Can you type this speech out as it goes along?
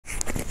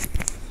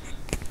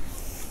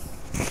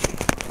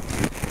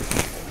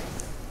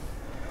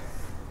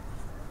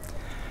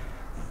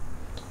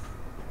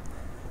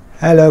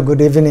Hello, good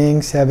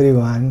evenings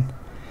everyone.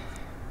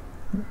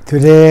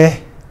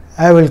 Today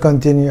I will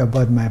continue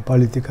about my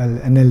political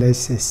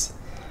analysis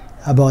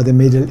about the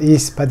Middle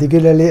East.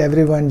 Particularly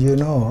everyone you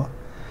know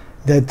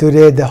that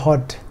today the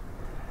hot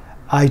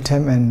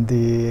item and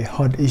the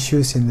hot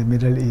issues in the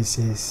Middle East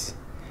is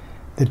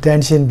the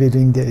tension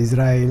between the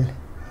Israel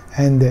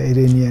and the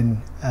Iranian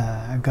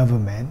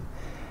government.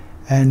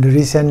 And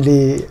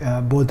recently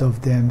both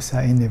of them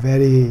are in a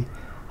very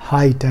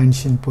high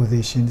tension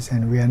positions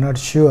and we are not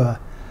sure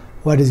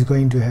what is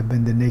going to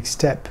happen the next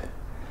step.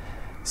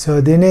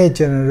 So the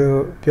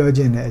general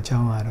pyojin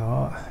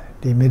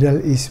the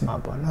Middle East ma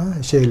po no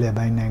shele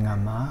bai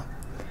nainga ma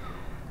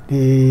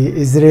the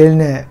Israel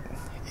ne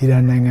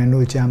Iran nainga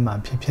no ja ma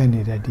phit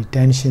nide the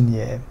tension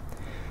ye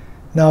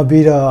now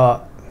bi do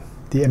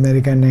the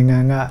American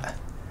nainga ga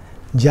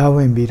ja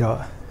win bi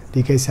do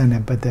di kaisa ne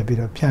patat bi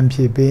do phyan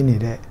phit pe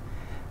nide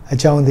a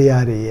chaung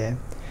taya de ye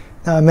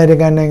now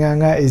American nainga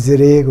ga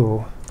Israel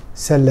ko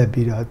set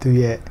bi do tu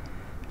ye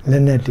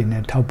Leonard in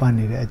a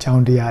Topani, a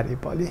Choundiari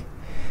poly.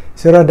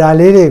 So that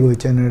lady go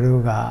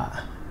general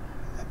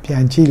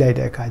Pianchi like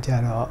a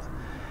Kajaro.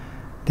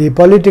 The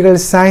political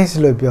science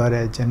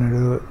lopiore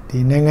general, the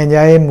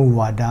Nanganjay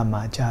Muwada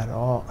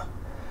Macharo.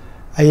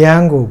 A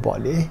yango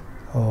poly,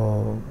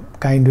 or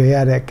kind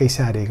of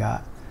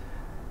Kesariga.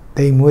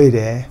 They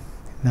muere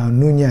now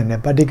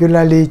Nunyan,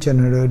 particularly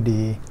general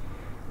the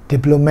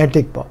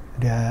diplomatic,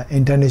 the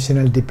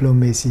international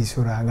diplomacy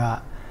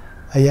Suraga.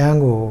 A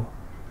yango.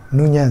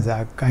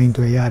 Nunyanza kind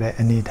to yare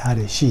and it had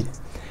a sheet.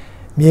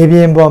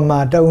 Maybe in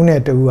Bomma,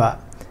 Tauneta,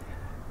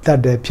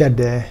 Tade,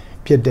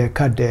 Piede,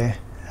 Cade,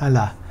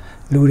 Allah,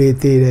 Lure,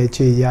 Tere,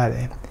 Che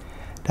Yare.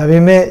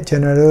 Tavime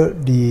general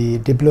the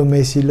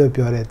diplomacy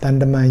lopiore,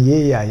 Tandaman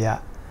ye ya,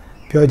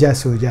 Pioja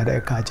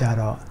Sojare,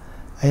 Kacharo,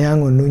 a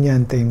young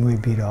Nunyan thing will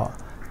be raw.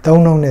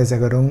 Town as a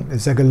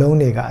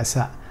Zagalone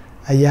Gasa,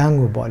 a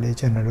young body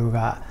general,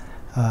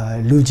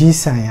 Luigi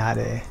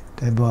Sanyare,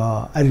 the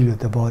Arilu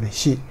the body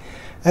sheet.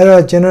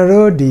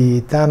 General the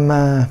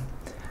Tama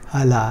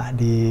Hala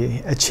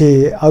the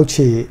Ache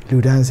Auche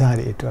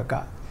Ludansari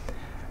Twaka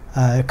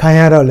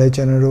Kayaro le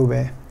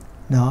general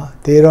no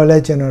Tero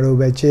le general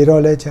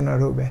Chero le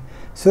general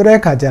Sura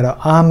Kajaro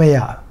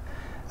Amaya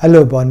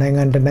Alobo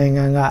Nangan the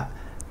Nanganga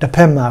the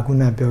Pema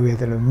Kuna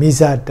Biogetalo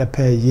Misa the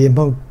Pe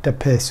Yemo the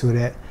Pe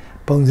Sure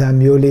Ponza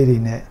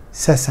Mulirine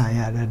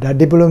Sasaya the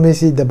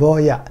diplomacy the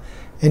boya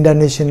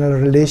international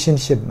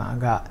relationship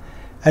maga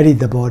Adi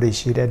the body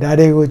sheet that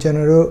go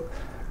general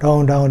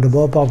down the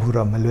ballpark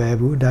from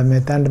Maluebu,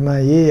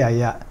 Dametandma ye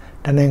ya,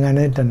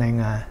 Tanangane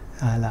Tananga,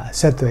 la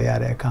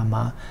Setware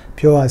Kama,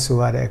 Pure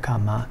Suare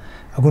Kama,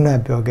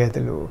 Aguna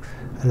Biogetelu,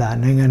 la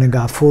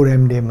Nanganaga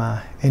Forum Dema,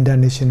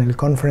 International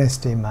Conference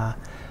Dema,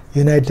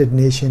 United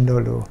Nations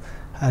Dolo,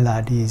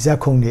 la di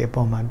Zakoni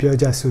Poma,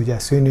 Bioja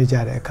Suja,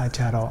 Swinijare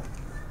Kacharo.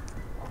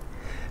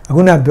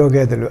 Aguna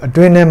Biogetelu, a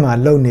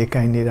twinema lonely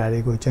kind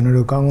of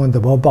General Gong on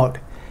the ballpark,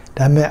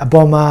 Dame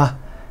Aboma,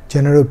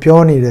 General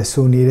Pioni, the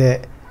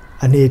Sunire.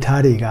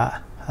 Anitariga,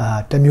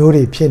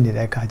 Tamuri Pieni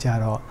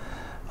Kajaro,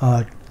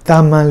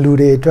 Taman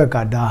Lude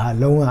Drakada,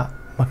 Longa,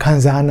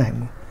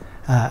 Makanzana,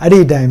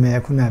 Adi Dime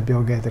Kuna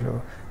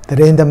Biogetro, the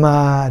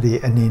Rendama, the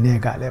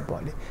Aninega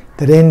Lepoli,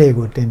 the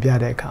Renego Tempia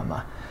de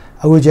Kama,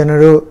 Agu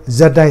General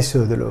Zadai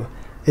Sodolo,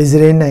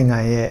 Israel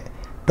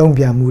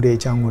Tompia Mude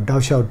Changu,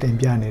 Dowshout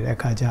Tempiani de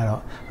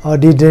Kajaro, or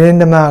the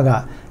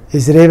Rendamaga,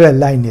 Israel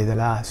line the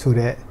la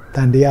Sure,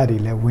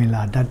 Tandiari le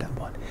Winla Data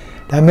Bot.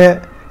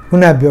 Dame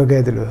Kuna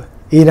Biogetro.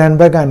 Iran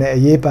Bagane a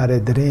ye pare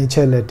the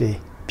Chelati,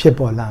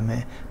 Piepo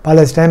Lame,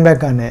 Palestine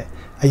Bagane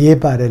a ye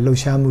pare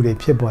Lushamuri,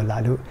 Piepo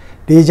Lalu,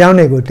 the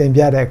Janego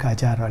Tempiare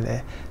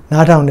Kajarole,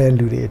 not on the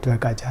Ludi to a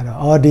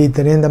Kajaro, or the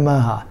Trin the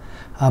Maha,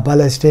 a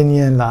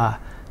Palestinian la,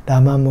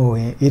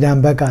 Damamo,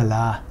 Iran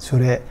Bagala,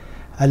 Sure,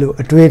 Alu,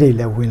 a twiri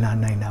le Willa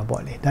Nina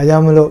Boli,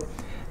 Dayamolo,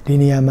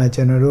 Diniama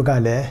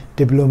Generugale,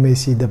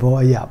 diplomacy the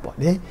Boya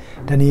Boli,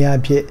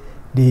 Dania Pie.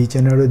 The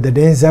general the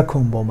Denza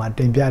Combo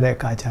Martin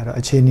Kacharo,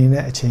 a chain in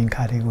a chain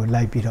carrigo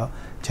like Piro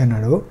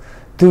General,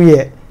 2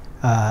 year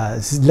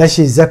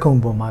Lashi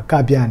Zakombo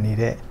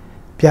Capiani,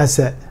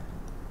 Piazza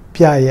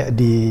Pia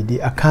the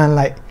Akan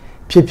like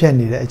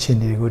Pipiani, a chain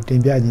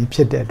Timbiani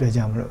Pieta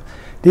Jamro.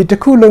 The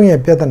Takulong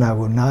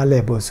Petanago,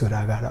 Nale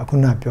Bosuraga,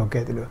 Akuna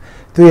Piogetlo,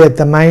 2 year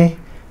Tamai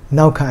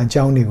now can't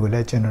Johnny will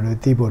let General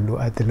Tibolo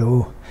at the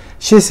low.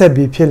 She said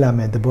be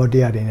pilame the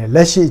body in a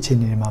Lashi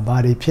chin in my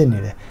body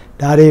pinny.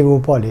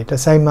 Darego Polly, the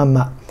same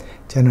mamma,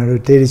 General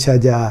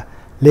Terichaja,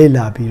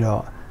 Lela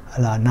Biro, a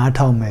la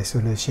Natome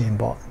solution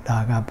bo,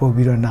 Daga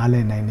Pobiro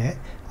Nale Nine,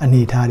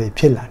 Anitari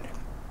Pillan.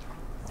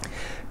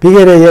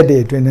 Bigger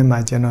yet,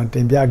 Twinema General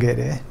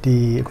Timbiagere,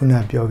 the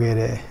Kuna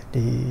Biogere,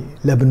 the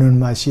Lebanon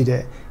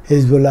Mashide,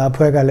 Hezbollah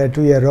Puegale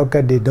 2 year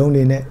rocket, the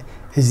Donline,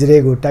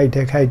 Israel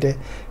Titek Haite,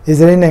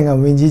 Israel and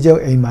Winjijo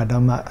a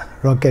Madama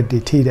rocket, the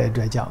Tida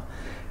Drajam.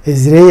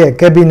 Israel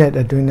cabinet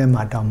at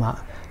Twinema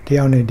Dama, the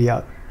only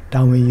deal.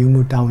 Down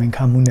Yumu, down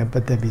Kamuna,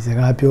 but the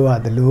Bizagapio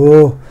at the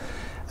low.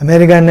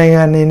 American နိုင်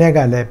ငံအနေနဲ့က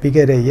လည်းပြီး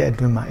ခဲ့တဲ့ရက်အ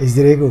တွင်းမှာအစ္စ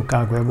ရေးကိုကာ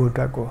ကွယ်ဖို့အ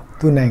တွက်ကို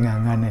သူ့နိုင်ငံ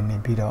ကနေနေ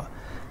ပြီးတော့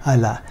ဟာ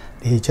လာ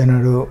ဒီကျွန်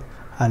တော်တို့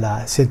ဟာလာ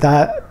စစ်သား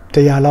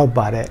100လောက်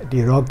ပါတဲ့ဒီ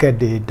rocket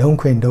တွေဒုံး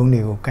ခွင်ဒုံး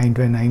တွေကိုကင်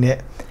တွယ်နိုင်တဲ့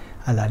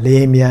ဟာလာလေ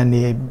မြန်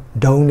နေ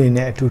ဒုံးတွေ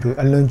နဲ့အတူတူ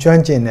အလွန်ကျွ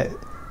မ်းကျင်တဲ့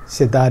စ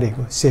စ်သားတွေ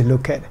ကိုဆေလွ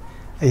တ်ခဲ့တယ်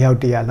အယောက်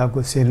100လောက်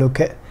ကိုဆေလွတ်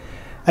ခဲ့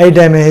အဲ့ဒီ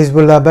တိုင်းမှာ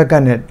Hezbollah ဘက်က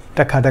နဲ့တ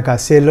ခါ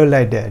ဆေလွတ်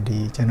လိုက်တဲ့ဒီ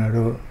ကျွန်တော်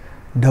တို့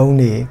ဒုံး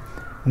တွေ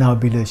နောက်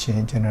ပြီးလို့ရှိရ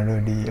င်ကျွန်တော်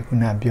တို့ဒီခု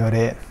နပြော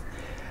တဲ့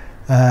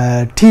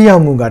ထိရော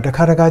က်မှုကတ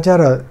ခါကျ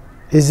တော့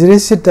အစ္စ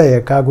ရေးစစ်တပ်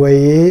ရဲ့ကာကွယ်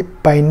ရေး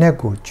ပိုင်နက်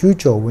ကိုကျူး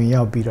ကျော်ဝင်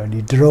ရောက်ပြီးတော့ဒီ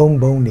drone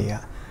ဘုံတွေက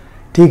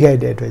ထိခိုက်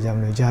တဲ့အတွက်ကြောင့်မ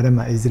လို့ကြားထဲ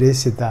မှာအစ္စရေး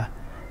စစ်သား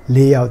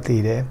4ယောက်သေ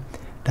တယ်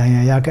ဒဏ်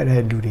ရာရခဲ့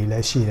တဲ့လူတွေလ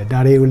ည်းရှိတယ်ဒါ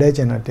တွေကိုလည်း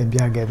ကျွန်တော်တင်ပြ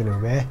ခဲ့သလို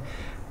ပဲ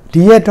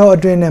ဒီရက်တော့အ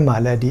တွင်းထဲမှာ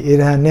လည်းဒီအီ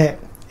ရန်နဲ့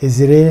အစ္စ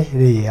ရေး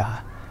တွေဟာ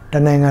တ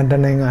နိုင်ငံအတွ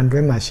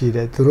င်းမှာရှိ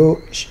တဲ့သူတို့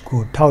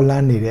ကိုထောက်လ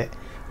န်းနေတဲ့ဥ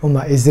ပ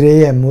မာအစ္စရေး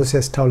ရဲ့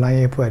Moses ထောက်လန်း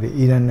ရေးအဖွဲ့တွေ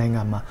အီရန်နိုင်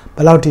ငံမှာဘ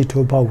ယ်လောက်ထိ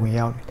ထိုးပေါက်ဝင်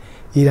ရောက်နေ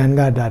အီရန်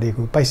ကဒါတွေ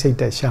ကိုပိုက်စိတ်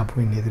တက်ရှာ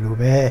ဖွေနေတယ်လို့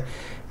ပဲ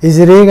အစ္စ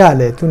ရေးက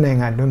လည်းသူ့နိုင်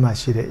ငံအတွင်းမှာ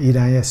ရှိတဲ့အီရ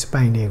န်ရဲ့စ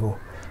ပိုင်တွေကို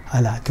ဟာ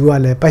လာသူက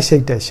လည်းပိုက်စိ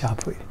တ်တက်ရှာ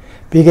ဖွေတယ်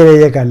ပြီးခဲ့တဲ့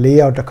ရက်က4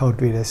ယောက်တစ်ခေါက်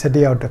တွေ့တယ်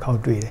17ယောက်တစ်ခေါက်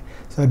တွေ့တယ်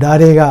ဆိုတော့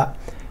ဒါတွေက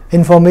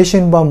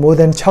information ပေါင်း more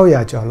than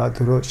 600ကျော်လောက်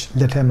သူတို့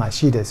လက်ထက်မှာ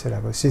ရှိတယ်ဆိုတာ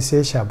ကိုစစ်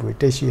ဆေးရှာဖွေ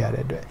တွေ့ရှိရ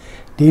တဲ့အတွက်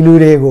ဒီလူ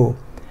တွေကို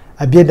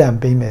အပြစ်ဒဏ်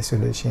ပေးမယ်ဆို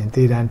လို့ရှိရင်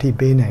သေဒဏ်ထိ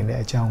ပေးနိုင်တဲ့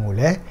အကြောင်းကို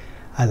လည်း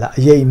ဟာလာ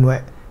အရေးအမွ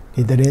က်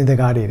ဒီသတင်းစ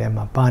ကားတွေထဲ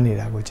မှာပါနေ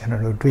တာကိုကျွန်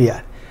တော်တို့တွေ့ရတ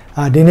ယ်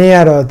ဒီနေ့က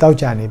တော့တောက်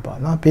ကြနေပေါ့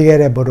နော်ပြီးခဲ့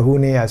တဲ့ဗုဒ္ဓ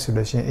ဟူးနေ့ရဆို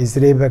လို့ရှိရင်အစ္စ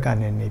ရေးဘက်က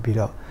နေနေပြီး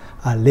တော့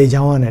လေ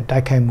ကြောင်းကနေတို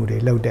က်ခိုက်မှုတွေ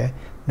လုပ်တယ်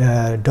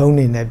ဒုံး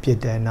တွေနဲ့ပစ်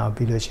တယ်နောက်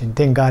ပြီးလို့ရှိရင်တ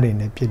င်ကားတွေ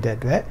နဲ့ပစ်တဲ့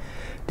အတွက်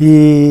ဒီ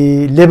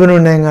လေဘနွ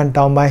န်နိုင်ငံ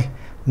တောင်ပိုင်း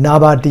နာ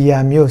ဘာတီယာ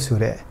မြို့ဆို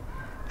တဲ့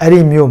အဲ့ဒီ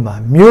မြို့မှာ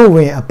မြို့ဝ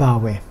င်အပါ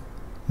ဝင်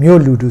မြို့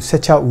လူထု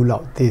16ဦးလော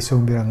က်သေ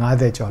ဆုံးပြီးတော့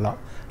90ကျော်လောက်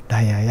ဒ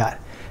ဏ်ရာရတယ်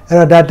အဲ့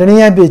တော့ဒါတန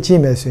ည်းအားဖြင့်ကြည့်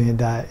မယ်ဆိုရင်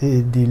ဒါ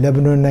ဒီလေဘ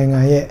နွန်နိုင်ငံ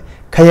ရဲ့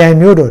ခရိုင်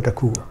မြို့တော်တစ်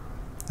ခုပေါ့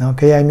နော်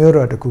ခရိုင်မြို့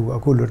တော်တစ်ခုအ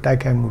ခုလိုတိုက်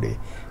ခိုက်မှုတွေ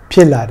ဖြ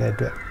စ်လာတဲ့အ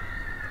တွက်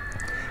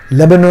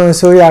လေဘနွန်အ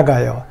စိုးရက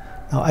ရော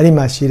နော်အဲ့ဒီ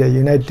မှာရှိတဲ့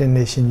United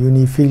Nations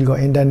UNIFIL ကို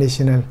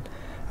International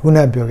ခုန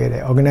ပြောခဲ့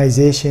တဲ့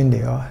organization တွေ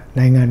ရော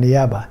နိုင်ငံတွေက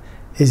ပါ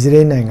အစ္စ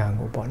ရေးနိုင်ငံ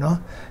ကိုပေါ့နော်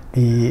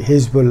ဒီ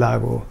Hezbollah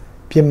ကို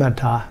ပြစ်မှတ်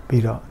ထား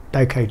ပြီးတော့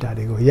တိုက်ခိုက်တာ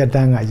တွေကိုရပ်တ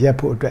န်းကရပ်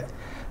ဖို့အတွက်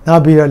နော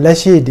က်ပြီးတော့လက်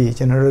ရှိဒီ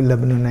ကျွန်တော်တို့လေ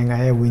ဘနွန်နိုင်ငံ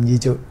ရဲ့ဝန်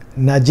ကြီးချုပ်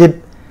နာဂျစ်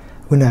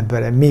ခုနပြော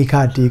တဲ့မီ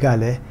ခါတီက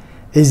လည်း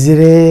အစ္စ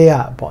ရေးက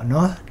ပေါ့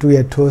နော်သူ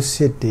ရဲ့ထိုးစ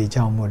စ်တွေ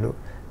ကြောင့်မို့လို့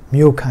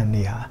မြို့ခံ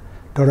တွေဟာ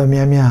တော်တော်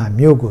များများ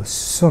မြို့ကို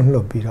စွန့်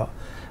လွတ်ပြီးတော့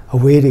အ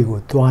ဝေးတွေကို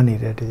သွားနေ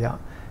တဲ့တကြောင်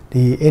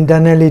ဒီ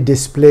internally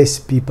displaced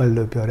people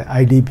လို့ပြောတဲ့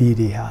IDP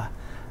တွေဟာ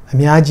အ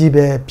များကြီး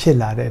ပဲဖြစ်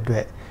လာတဲ့အတွ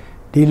က်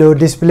ဒီလို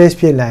displaced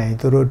ဖြစ်လာရင်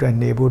သူတို့အတွက်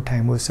နေဖို့ထို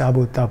င်ဖို့စား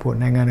ဖို့တောက်ဖို့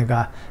နိုင်ငံတ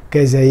ကာက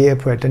ယ်ဆယ်ရေးအ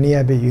ဖွဲ့တနည်း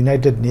အားဖြင့်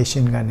United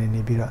Nations ကနေ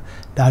နေပြီးတော့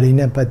ဒါတွေ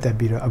နဲ့ပတ်သက်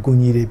ပြီးတော့အကူအ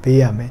ညီတွေပေး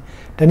ရမယ်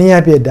တနည်း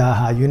အားဖြင့်ဒါ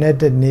ဟာ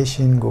United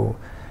Nations ကို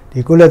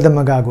ဒီကုလသမ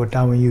ဂ္ဂကို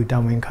တာဝန်ယူတာ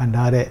ဝန်ခံ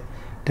ထားတဲ့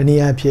တန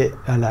ည်းအားဖြင့်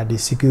ဟာလာဒီ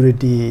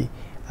security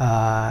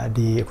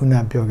ဒီခုန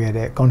ပြောခဲ့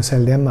တဲ့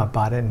council ထဲမှာ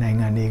ပါတဲ့နိုင်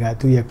ငံတွေက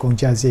သူ့ရဲ့ကုန်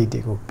ကျစရိတ်တွေ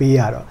ကိုပေးရ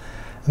တော့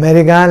အမေ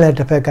ရိကန်ကလည်းတ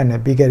စ်ဖက်ကနေ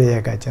ပြီးခဲ့တဲ့ရ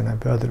က်ကကျွန်တော်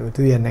ပြောသလို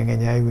သူ့ရဲ့နိုင်ငံ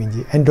ခြားရေးဝန်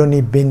ကြီး Anthony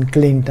Bin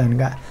Clinton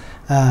က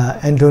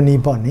အန်တိုနီ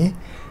ပေါ့နိ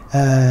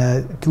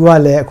သူက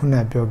လည်းခုန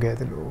ပြောခဲ့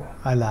သလို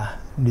ဟာလာ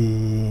ဒီ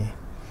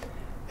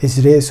အစ္စ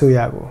ရေးအစိုးရ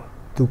ကို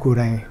သူကိုယ်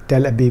တိုင်တ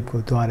ယ်အဗစ်ကို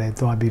သွား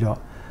ပြီးတော့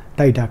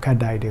တိုက်တာခတ်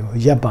တိုက်တွေကို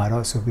ရပ်ပါ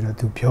တော့ဆိုပြီးတော့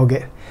သူပြော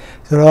ခဲ့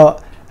ဆိုတော့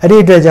အဲ့ဒီ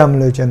အတွက်ကြောင့်မ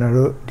လို့ကျွန်တော်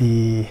တို့ဒီ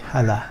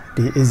ဟာလာ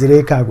ဒီအစ္စ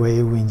ရေးကာကွယ်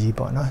ရေးဝန်ကြီး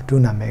ပေါ့နော်သူ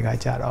နာမည်က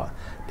ကြတော့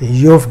ဒီ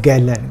Yoav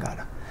Gallant က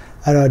တော့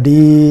အဲ့တော့ဒီ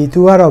သူ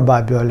ကတော့ဗာ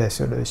ပြောလဲ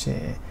ဆိုလို့ရှိ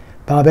ရင်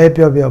ဘာပဲ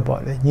ပြော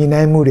ပေါ့လေညီ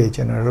နိုင်မှုတွေ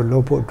ကျွန်တော်တို့လု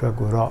ပ်ဖို့အတွက်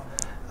ကိုတော့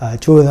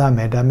စူးစမ်းမ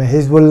ယ်ဒါပေမဲ့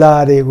Hezbollah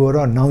တွေကို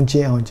တော့နောင်ကျ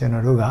င်းအောင်ကျွန်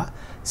တော်တို့က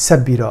ဆ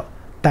က်ပြီးတော့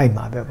တိုက်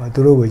မှာပဲပေါ့သူ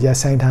တို့ကိုရပ်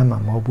ဆိုင်းထားမှာ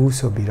မဟုတ်ဘူး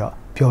ဆိုပြီးတော့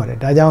ပြောတယ်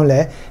ဒါကြောင့်လဲ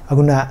အ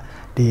ခုန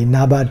ဒီ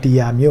နာဘာတီ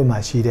ယာမြို့မှာ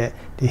ရှိတဲ့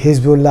ဒီ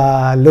Hezbollah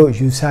လို့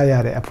ယူဆရ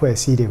တဲ့အဖွဲ့အ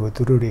စည်းတွေကို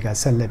သူတို့တွေက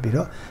ဆက်လက်ပြီး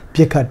တော့ပြ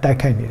စ်ခတ်တိုက်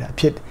ခိုက်နေတာ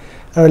ဖြစ်တယ်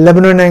အဲ့တော့လေဘ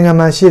နွန်နိုင်ငံ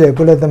မှာရှိတဲ့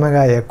ကုလသမဂ္ဂ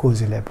ရဲ့ကိုယ်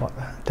စားလှယ်ပေါ့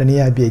တန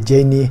ည်းအားဖြင့်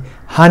Janie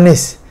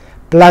Hanis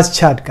Plus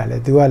Chat ကလ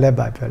ည်းသူကလည်း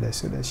ပြောလဲ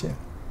ဆိုလို့ရှိရင်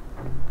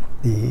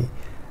ဒီ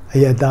အ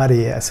ယက်သားတွေ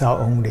ရဲ့အဆောက်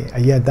အုံတွေ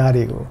အယက်သား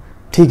တွေကို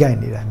ထိခိုက်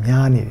နေတာ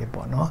များနေတယ်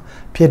ပေါ့နော်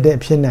ဖြ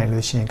စ်နိုင်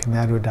လို့ရှိရင်ခင်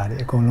ဗျားတို့ဒါတွေ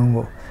အကုန်လုံး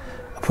ကို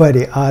အဖွဲ့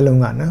တွေအားလုံး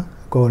ကနော်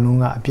အကုန်လုံး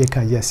ကအပြစ်ခ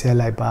တ်ရက်ဆဲ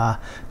လိုက်ပါ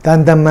တန်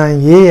တမန်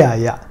ရေး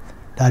ရ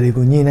ဒါတွေ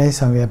ကိုညှိနှိုင်း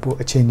ဆောင်ရွက်ဖို့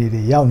အခြေအနေ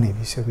တွေရောက်နေ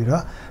ပြီဆိုပြီး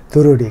တော့သူ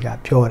တို့တွေက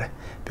ပြောတဲ့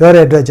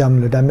အတွက်ကြောင့်မ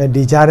လို့ဒါပေမဲ့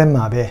ဒီကြားထဲ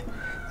မှာပဲ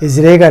အစ္စ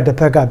ရေးကတစ်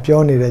ဖက်က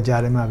ပြောနေတဲ့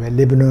ကြားထဲမှာပဲ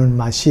လေဘနွန်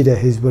မှာရှိတဲ့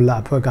Hezbollah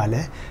အဖွဲ့ကလ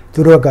ည်းသူ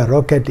တို့က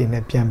rocket တွေ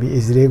နဲ့ပြန်ပြီးအ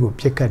စ္စရေးကို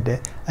ပစ်ခတ်တယ်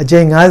အကြိ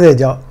မ်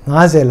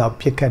90လောက်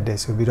ပစ်ခတ်တယ်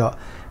ဆိုပြီးတော့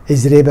အစ္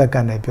စရေးဘက်က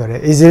နေပြောတယ်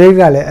အစ္စရေး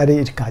ကလည်းအဲ့ဒီ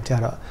အခါကျ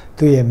တော့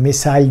သူ့ရဲ့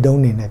missile ဒုံး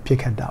တွေနဲ့ပစ်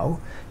ခတ်တာကို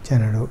ကျွန်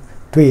တော်တို့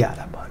တွေ့ရ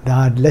တာပေါ့ဒါ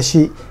လက်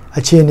ရှိ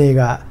အခြေအနေ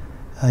က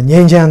ငြိ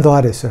မ်းချမ်း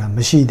သွားတယ်ဆိုတာမ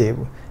ရှိသေး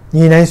ဘူး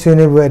ညီတိုင်းဆွေး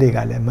နွေးပွဲတွေက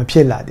လည်းမဖြ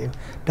စ်လာသေးဘူး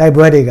တိုက်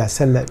ပွဲတွေကဆ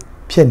က်လက်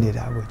ဖြစ်နေ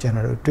တာကိုကျွန်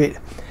တော်တို့တွေ့တယ်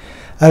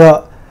အဲ့တော့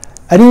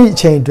အဲ့ဒီအ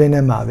ချိန်အတွင်း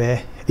ထဲမှာပဲ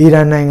အီရ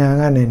န်နိုင်ငံ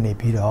ကနေနေ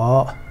ပြီး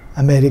တော့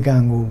အမေရိက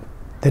န်ကို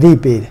သတိ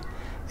ပေးတယ်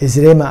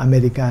Israel မှာ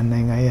American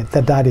နိုင်ငံရဲ့တ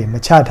ပ်သားတွေမ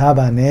ချထား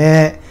ပါ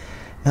နဲ့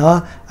နော်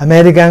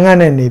American က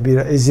နေနေပြီး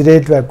တော့ Israel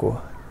အတွက်ကို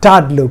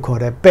TAD လို့ခေါ်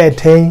တဲ့ပဲ့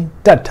ထိန်း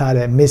တက်ထား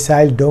တဲ့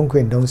missile ဒုံးခွ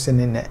င်းဒုံးစန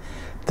စ်နဲ့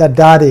တပ်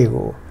သားတွေ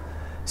ကို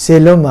စေ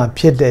လွတ်မှာ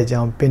ဖြစ်တဲ့အ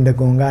ကြောင်းပင်တ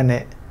ဂွန်က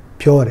နဲ့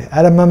ပြောတယ်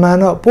အဲ့ဒါမှန်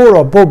တော့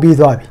ပို့ပြီး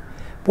သွားပြီ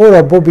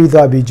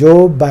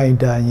ဂျိုးဘိုင်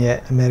ဒန်ရဲ့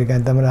American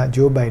သမ္မတ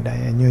ဂျိုးဘိုင်ဒန်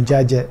ရဲ့ညွှန်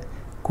ကြားချက်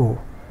ကို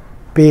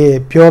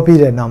ပြောပြီး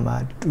တဲ့နောက်မှာ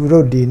သူ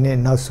တို့ဒီနေ့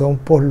နောက်ဆုံး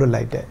ပို့လွတ်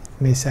လိုက်တဲ့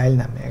missile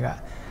နာမည်က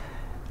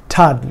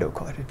THAAD လို့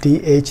ခေါ်တယ်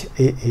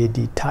THAAD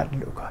THAAD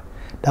လို့ခေါ်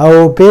ဒါ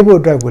ကိုပေးဖို့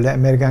အတွက်ကိုလည်း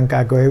American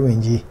ကာကွယ်ရေးဝန်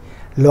ကြီး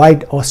Lloyd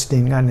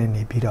Austin ကနေ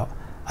နေပြီးတော့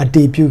အတ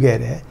ည်ပြုခဲ့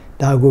တယ်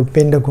ဒါကိုပ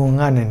င်တဂွန်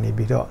ကနေနေ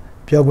ပြီးတော့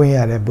ပြောခွင့်ရ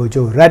တဲ့ဗိုလ်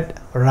ချုပ် Red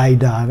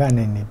Ryder က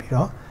နေနေပြီး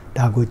တော့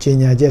ဒါကိုကြေ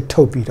ညာချက်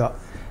ထုတ်ပြီးတော့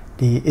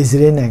ဒီ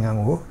Israel နိုင်ငံ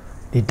ကို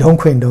ဒီဒုံး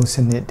ခွင်းဒုံးစ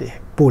နစ်တွေ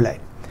ပို့လိုက်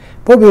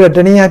ပို့ပြီးတော့တ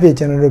နည်းအားဖြင့်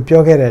ကျွန်တော်တို့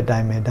ပြောခဲ့တဲ့အတို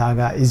င်းပဲဒါ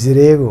က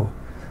Israel ကို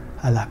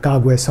ဟာလာကာ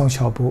ကွယ်ဆောင်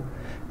ရှောက်ဖို့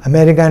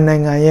American နို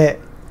င်ငံရဲ့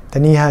တ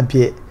နည်းအားဖြ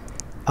င့်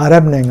အာရ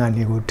ပ်နိုင်ငံ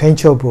တွေကိုထိန်း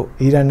ချုပ်ဖို့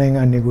အီရန်နိုင်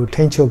ငံတွေကို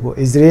ထိန်းချုပ်ဖို့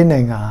Israel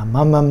နိုင်ငံဟာ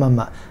မ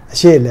အ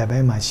ရှေ့အလယ်ပို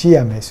င်းမှာရှိရ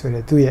မယ်ဆို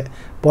တဲ့သူရဲ့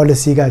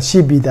policy ကရှိ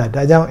ပြီးသား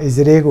ဒါကြောင့်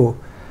Israel ကို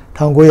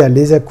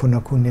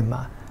1949ခုနှစ်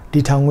မှာတ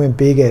ည်ထောင်ခွင့်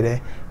ပေးခဲ့တယ်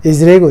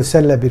Israel ကိုဆ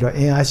က်လက်ပြီးတော့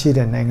အင်အားရှိ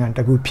တဲ့နိုင်ငံတ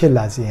စ်ခုဖြစ်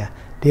လာစေရန်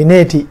ဒီ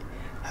နေ့အထိ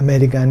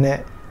American နဲ့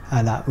ဟာ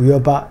လာဥ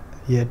ရောပ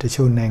ရဲ့တ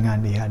ချို့နိုင်ငံ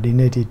တွေဟာဒီ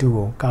နေ့အထိသူ့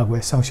ကိုကာကွ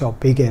ယ်ဆောင်ရှောက်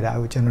ပေးခဲ့တာ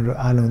ကိုကျွန်တော်တို့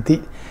အားလုံးသိ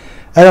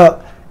အဲ့တော့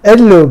အဲ့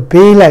လို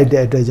ပေးလိုက်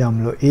တဲ့အတွက်ကြောင့်မ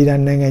လို့အီရ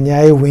န်နိုင်ငံ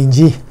သားရေးဝန်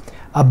ကြီး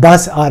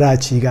Abbas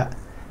Araghchi က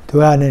သူ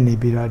ကနေနေ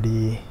ပြီးတော့ဒီ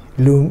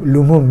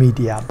လူမှုမီ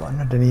ဒီယာပေါ့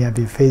နော်တနည်းအားဖြ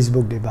င့်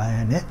Facebook တွေပါရ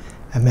တယ်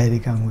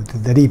American ကိုသူ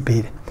သတိ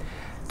ပေးတယ်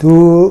သူ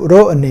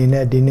တို့အနေ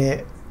နဲ့ဒီနေ့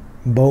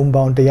ဘုံ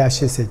ပေါင်း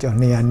180ကျော်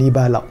200နီး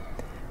ပါးလောက်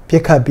ပြ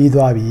စ်ခတ်ပြီး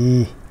သွားပြီ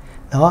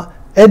เนาะ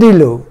အဲ့ဒီ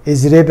လို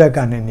Israel ဘက်က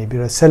နေနေပြီး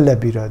တော့ဆက်လက်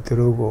ပြီးတော့သူ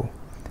တို့ကို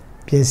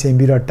ပြင်ဆင်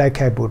ပြီးတော့တိုက်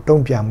ခိုက်ဖို့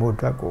တုံ့ပြန်ဖို့အ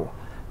တွက်ကို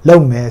လု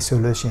ပ်မယ်ဆို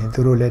လို့ရှိရင်သူ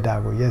တို့လက်တာ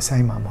ကိုရက်ဆို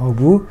င်မှာမဟုတ်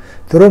ဘူး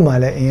သူတို့မှ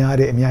လည်းအင်အား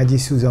တွေအများ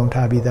ကြီးစုဆောင်း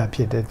ထားပြီးသားဖြ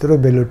စ်တယ်သူတို့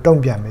ဘယ်လိုတုံ့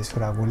ပြန်မယ်ဆို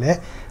တာကိုလည်း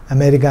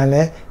American လ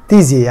ည်းသိ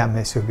စေရမ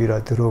ယ်ဆိုပြီး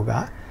တော့သူတို့က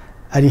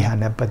အဲ့ဒီဟာ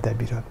နဲ့ပတ်သက်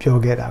ပြီးတော့ပြော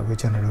ခဲ့တာကို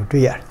ကျွန်တော်တို့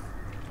တွေ့ရတယ်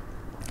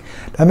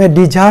ဒါပေမဲ့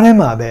ဒီကြားထဲ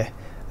မှာပဲ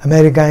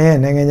American ရဲ့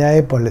နိုင်ငံခြား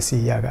ရေး policy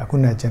ရကခု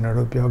နကကျွန်တော်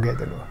တို့ပြောခဲ့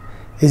သလို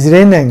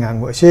Israel နိုင်ငံ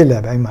ကိုအရှေ့အလ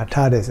ယ်ပိုင်းမှာ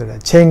ထားတယ်ဆိုတာ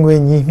ချိန်ခွင်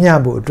ညီမျှ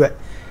ဖို့အတွက်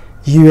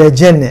ရည်ရွယ်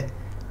ချက်နဲ့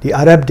ဒီ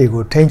အာရပ်တွေ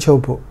ကိုထိန်းချု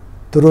ပ်ဖို့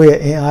သူတို့ရဲ့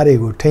အင်အားတွေ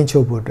ကိုထိန်းချု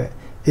ပ်ဖို့အတွက်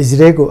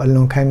Israel ကိုအ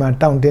လွန်ခိုင်မာ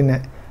တောင့်တင်း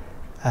တဲ့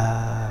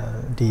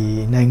ဒီ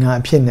နိုင်ငံ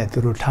အဖြစ်နဲ့သူ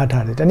တို့ထားတ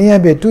ယ်တနည်း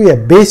အားဖြင့်သူ့ရဲ့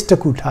base တစ်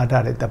ခုထား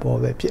တဲ့သဘော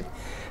ပဲဖြစ်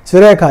ဆို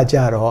တဲ့အခါကျ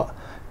တော့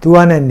သူက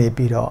နေနေ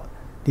ပြီးတော့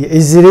ဒီ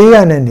Israel က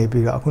နေနေ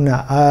ပြီးတော့ခုန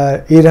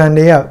အီရန်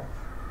တွေက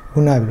ခု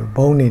နက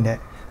ဘုံနေနဲ့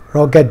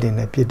rocket တွေ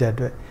နဲ့ပစ်တဲ့အ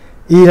တွက်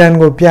အီရန်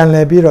ကိုပြန်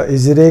လဲပြီးတော့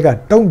Israel က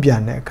တုံ့ပြ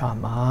န်တဲ့အခါ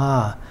မှာ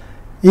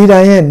အီရ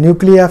န်ရဲ့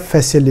nuclear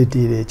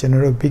facility တွေကျွန်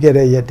တော်တို့ပြီးခဲ့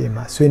တဲ့ရက်တွေ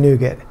မှာဆွေးနွေး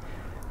ခဲ့တယ်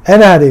အဲ့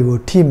ဓာတွေကို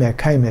ထိမဲ့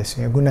ခိုက်မဲ့ဆို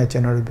ရင်ခုနကကျွ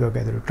န်တော်တို့ပြော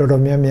ခဲ့သလိုတော်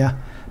တော်များများ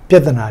ပြ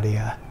ဿနာတွေ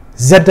ဟာ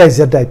ဇက်တို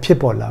က်ဖြစ်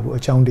ပေါ်လာဖို့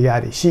အကြောင်းတရား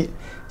တွေ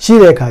ရှိ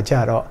တဲ့အခါကျ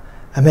တော့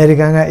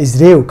American က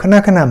Israel ကို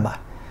ခဏမှာ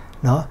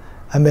เนาะ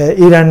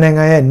အီရန်နိုင်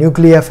ငံရဲ့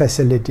nuclear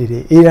facility တွေ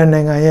အီရန်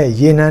နိုင်ငံရဲ့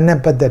ရေနံနဲ့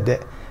ပတ်သက်တဲ့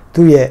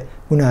သူ့ရဲ့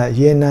ခုန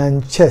ရေနံ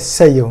ချက်စ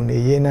က်ရုံတွေ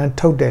ရေနံ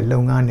ထုတ်တဲ့လု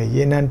ပ်ငန်းတွေ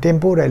ရေနံတင်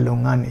ပို့တဲ့လု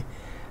ပ်ငန်းတွေ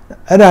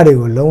အဲ့ဓာတွေ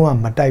ကိုလုံးဝ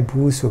မတိုက်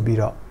ဘူးဆိုပြီး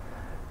တော့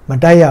မ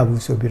တိုက်ရ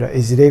ဘူးဆိုပြီးတော့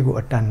Israel ကို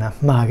အတန်တန်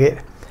မှားခဲ့တ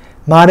ယ်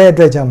မှားတဲ့အ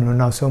တွက်ကြောင့်မလို့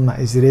နောက်ဆုံးမှာ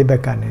Israel ဘ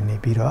က်ကနေနေ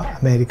ပြီးတော့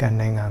American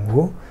နိုင်ငံ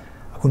ကို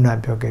အခုန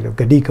ပြောခဲ့လို့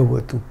ဂတိကဝ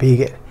တ်သူပေး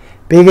ခဲ့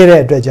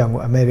တဲ့အတွက်ကြောင့်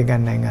ကို American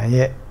နိုင်ငံ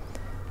ရဲ့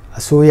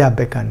အစိုးရဘ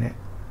က်ကနေ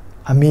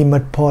အမီမ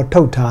ဖော်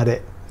ထုတ်ထားတဲ့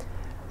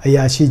အ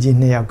ရာရှိကြီး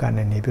2ယောက်က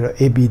နေနေပြီးတော့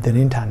AB သတ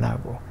င်းဌာန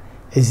ကို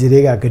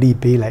Israel ကဂတိ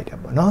ပေးလိုက်တယ်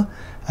ပေါ့နော်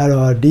အဲ့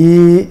တော့ဒီ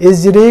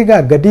Israel က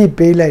ဂတိ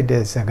ပေးလိုက်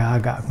တဲ့စကား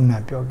ကခုန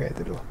ပြောခဲ့သ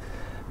လို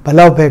ဘ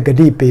လောက်ပဲဂ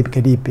တိပေး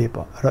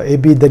ပေါ့အဲ့တော့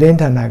AB သတင်း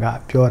ဌာနက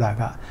ပြောတာ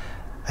က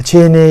အခြေ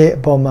အနေ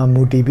အပေါ်မှာ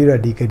မူတည်ပြီး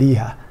တော့ဒီဂတိ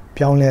ဟာ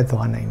ပြောင်းလဲ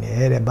သွားနိုင်တ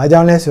ယ်တဲ့။ဘာကြော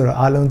င့်လဲဆိုတော့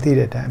အားလုံးသိ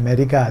တဲ့အတိုင်းအမေ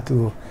ရိကသူ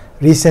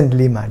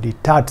recently မှာဒီ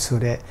THAAD ဆို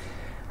တဲ့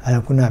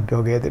ခုန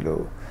ပြောခဲ့သ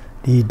လို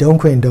ဒီဒုံး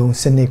ခွင်းဒုံး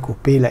စနစ်ကို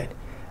ပေးလိုက်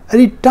။အဲ့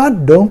ဒီ THAAD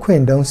ဒုံးခွ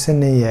င်းဒုံးစ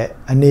နစ်ရဲ့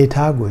အနေအ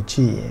ထားကိုကြ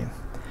ည့်ရင်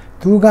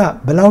သူက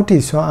ဘယ်လောက်ထိ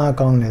စွမ်းအား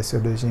ကောင်းလဲဆို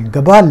လို့ရှိရင်က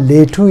မ္ဘာ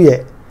လေထု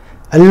ရဲ့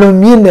အလွန်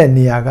မြင့်တဲ့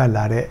နေရာက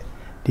လာတဲ့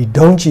ဒီ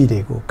ဒုံးကြီးတွေ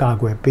ကိုကာ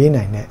ကွယ်ပေး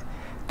နိုင်တဲ့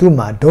သူ့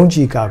မှာဒုံး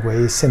ကြီးကာကွယ်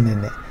ရေးစနစ်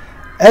နဲ့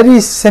အဲ့ဒီ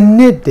စန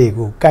စ်တွေ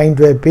ကိုကင်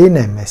တွယ်ပေး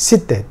နိုင်မယ်စ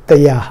စ်တဲ့တ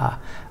ရားဟာ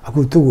အ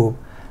ခုသူ့ကို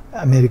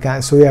အမေရိကန်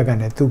အစိုးရက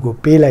လည်းသူ့ကို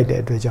ပေးလိုက်တဲ့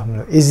အတွက်ကြောင့်မ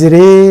လို့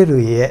Israel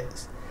ရဲ့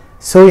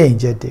စိုးရိမ်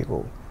ချက်တွေ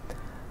ကို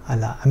ဟာ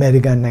လာအမေရိ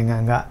ကန်နိုင်ငံ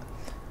က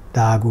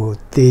ဒါကို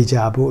တေ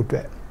ချာဖို့အတွ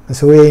က်မ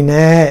စိုးရိမ်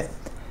နဲ့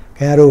ခ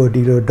င်ဗျားတို့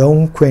ဒီလို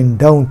ဒုံးခွင်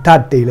ဒုံးတ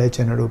တ်တွေလည်း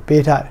ကျွန်တော်တို့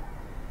ပေးထားတယ်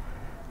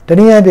တန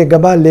ည်းအားဖြင့်က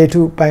မ္ဘာလေ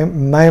ထု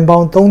မိုင်ပေါ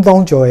င်း3000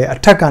ကျော်ရဲ့အ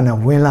ထက်ကနဲ့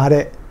ဝင်လာ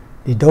တဲ့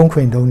ဒီဒုံးခွ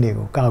င်ဒုံးတွေ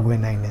ကိုကာကွယ်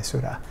နိုင်တယ်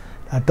ဆိုတာ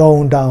ဒါ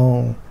တောင်း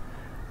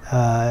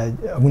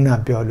အခုန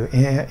ပြောလို့အ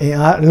င်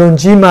အားလွန်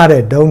ကြီးမား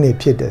တဲ့ဒုံးတွေ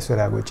ဖြစ်တယ်ဆို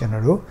တာကိုကျွန်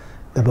တော်တို့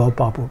သဘော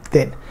ပေါက်ဖို့တ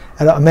င်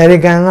အဲ့တော့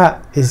American က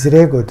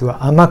Israel ကိုသူက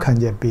အာမခံ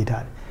ချက်ပေး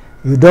ထားတယ်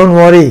you don't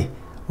worry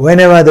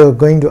whenever they are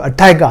going to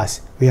attack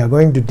us, we are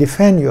going to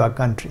defend your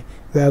country.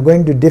 We are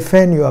going to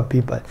defend your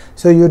people.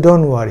 So you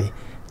don't worry.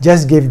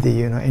 Just give the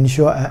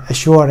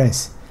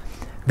assurance.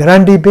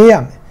 Guarantee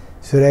pay.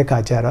 So that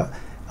kacharo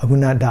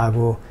aguna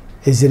dago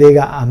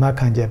Israel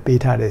amakanje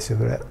peta de so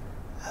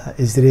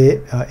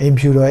Israel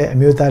impure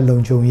amyota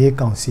longjong ye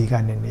councilက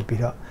နေနေပြီး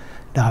တော့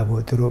ဒါကို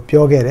သူတို့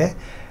ပြောခဲ့တယ်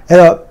အဲ့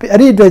တော့အဲ့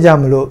ဒီအတွက်ကြော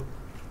င့်မလို့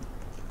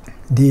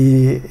ဒီ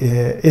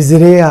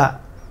Israel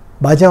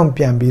ကဘာကြောင့်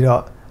ပြန်ပြီး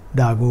တော့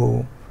ဒါကို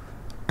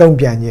တုံ့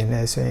ပြန်ခြင်း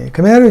လဲဆိုရင်ခ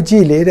င်ဗျားတို့ကြ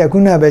ည့်လေတဲ့ခု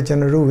နပဲကျွန်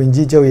တော်တို့ဝင်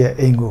ကြီးချုပ်ရဲ့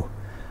အိမ်ကို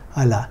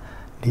ဟာလာ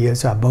ဒီရ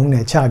ဆိုဘုံ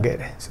နဲ့ချခဲ့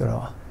တယ်ဆို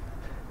တော့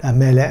ဒါ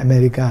မဲ့လည်းအမေ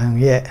ရိကန်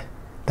ရဲ့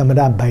သမ္မတ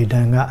ဘိုင်ဒ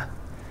န်က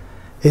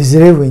အစ္စ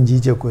ရေးဝင်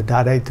ကြီးချုပ်ကိုဒါ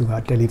တိုက်သူက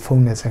တယ်လီဖု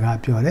န်းနဲ့စကား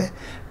ပြောတယ်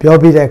ပြော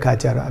ပြီးတဲ့အခါ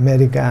ကျတော့အမေ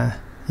ရိကန်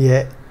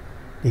ရဲ့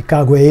ဒီကာ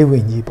ကွယ်ရေးဝ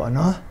င်ကြီးပေါ့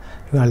နော်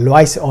သူက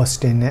Lloyd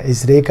Austin နဲ့အစ္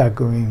စရေးကာ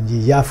ကွယ်ရေးဝန်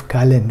ကြီး Yoav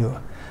Gallant တို့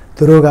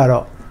သူတို့က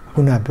တော့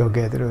ခုနပြော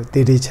ခဲ့သလို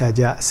တေးသေးချာ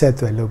ချာအဆက်အ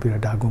သွယ်လုပ်ပြီး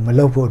တော့ဒါကိုမ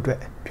လုပ်ဖို့အတွက်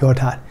ပြော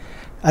ထားတယ်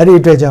အဲ့ဒီ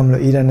အတွက်ကြောင့်မ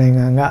လို့အီရန်နိုင်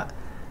ငံက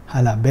ဟာ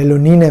လာဘယ်လို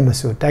နည်းနဲ့မ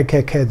ဆိုတိုက်ခ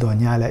တ်ခဲ့တော်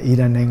ညာလဲအီ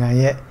ရန်နိုင်ငံ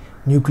ရဲ့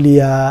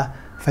nuclear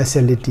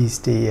facilities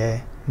တွေရဲ့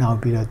နောက်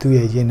ပြီးတော့သူ့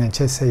ရဲ့ရေနံချ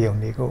က်စက်ရုံ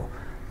တွေကို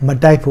မ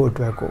တိုက်ဖို့အ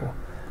တွက်ကို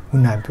ခု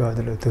နပြောသ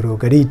လိုသူတို့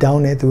ဂရီတော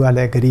င်းတယ်သူကလ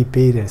ည်းဂရီ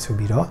ပေးတယ်ဆို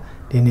ပြီးတော့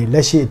ဒီနေ့လ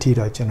က်ရှိအထိ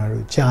တော့ကျွန်တော်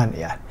တို့ကြားနေ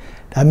ရတယ်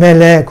ဒါမဲ့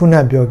လည်းခုန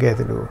ပြောခဲ့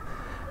သလို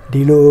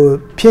ဒီလို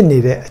ဖြစ်နေ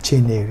တဲ့အခြေ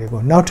အနေတွေ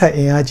ကိုနောက်ထပ်အ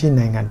င်အားကြီး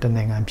နိုင်ငံတစ်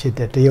နိုင်ငံဖြစ်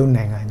တဲ့တရုတ်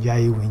နိုင်ငံယာ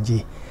ယီဝန်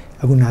ကြီး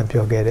အခုန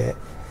ပြောခဲ့တဲ့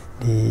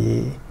ဒီ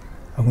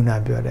အခုန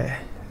ပြောတဲ့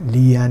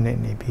လီယာနဲ့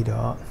နေပြီး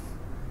တော့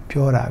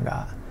ပြောတာက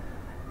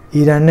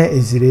အီရန်နဲ့အ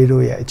စ္စရေး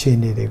တို့ရဲ့အခြေ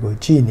အနေတွေကို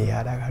ကြည့်နေရ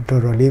တာက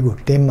တော်တော်လေးကို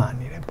တင်းမာ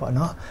နေတယ်ပေါ့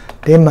နော်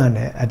တင်းမာ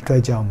တဲ့အတွ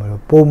က်ကြောင့်မ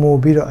လို့ပုံမို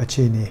ပြီးတော့အ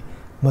ခြေအနေ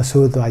မ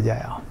ဆိုးသွားကြရ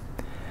အောင်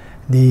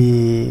ဒီ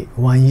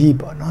ဝမ်ယီ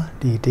ပေါ့နော်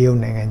ဒီတရုတ်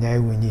နိုင်ငံသား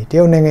ရေးဝန်ကြီးတ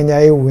ရုတ်နိုင်ငံ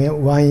သားရေး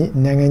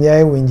နိုင်ငံသား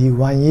ရေးဝန်ကြီး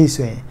ဝမ်ယီ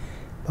ဆိုရင်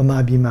ဗမာ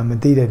ပြည်မှာမ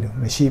သိတဲ့လူ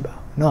မရှိပါ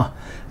ဘူးเนาะ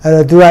အဲ့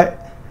တော့သူက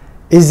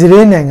အစ္စ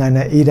ရေးနိုင်ငံ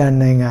နဲ့အီရန်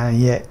နိုင်ငံ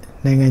ရဲ့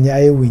နိုင်ငံသား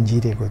ရေးဝန်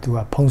ကြီးတွေကိုသူက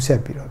ဖုံးဆက်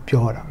ပြီးတော့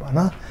ပြောတာပေါ့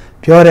နော်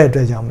ပြောတဲ့အတွ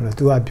က်ကြောင့်မလို့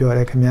သူကပြောတ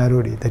ယ်ခင်ဗျား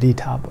တို့တွေသတိ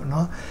ထားပေါ့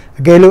နော်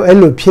အကယ်လို့အဲ့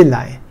လိုဖြစ်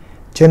လာရင်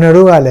ကျွန်တော်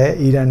တို့ကလည်း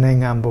အီရန်နိုင်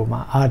ငံပေါ်မှာ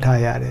အားထား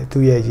ရတယ်သူ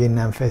ရဲ့ရေ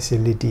နံ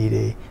facility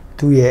တွေ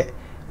သူရဲ့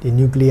ဒီ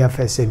nuclear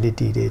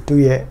facility တွေသူ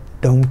ရဲ့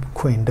ဒုံး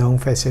ခွင်ဒုံး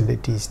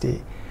facilities တွေ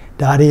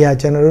ဒါတွေက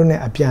ကျွန်တော်တို့ ਨੇ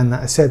အပြန်အလှ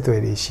န်အဆက်အသွယ်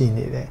တွေရှိ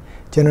နေတယ်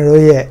ကျွန်တော်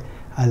တို့ရဲ့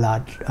ဟာလာ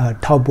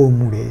ထောက်ပို့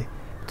မှုတွေ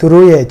သူ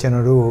တို့ရဲ့ကျွန်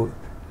တော်တို့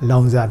လော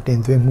င်စာတင်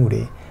သွင်းမှု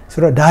တွေ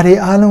ဆိုတော့ဒါတွေ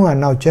အားလုံးက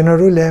နောက်ကျွန်တော်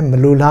တို့လည်းမ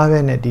လိုလားပဲ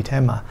နဲ့ဒီထဲ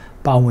မှာ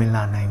ပါဝင်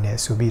လာနိုင်တယ်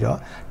ဆိုပြီးတော့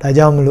ဒါ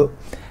ကြောင့်မလို့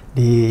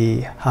ဒီ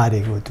ဟာတွေ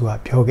ကိုသူက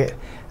ပြောခဲ့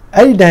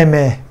အဲ့ဒီတိုင်း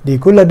ပဲဒီ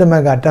ကုလသမ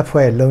ဂ္ဂတပ်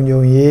ဖွဲ့လုံ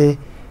ခြုံရေး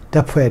တ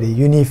ပ်ဖွဲ့တွေ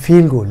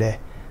UNIFIL ကိုလည်း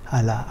ဟာ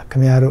လာခ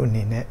င်ဗျားတို့အ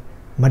နေနဲ့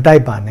မတို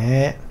က်ပါ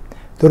နဲ့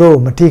သူတို့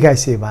မထိခိုက်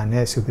စေပါ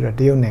နဲ့ဆိုပြီးတော့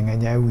တရုတ်နိုင်ငံ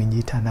ရဲ့ဝန်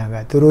ကြီးဌာနက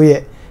သူတို့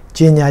ရဲ့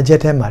ကြေညာချက်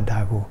ထဲမှာဒါ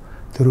ကို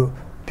သူတို့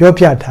ပြော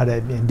ပြထားတဲ့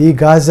အပြင်ဒီ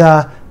ဂါဇာ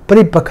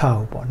ပြိပက္ခကို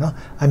ပေါ့နော်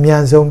အမြ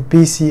န်ဆုံး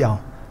ပြီးစီးအော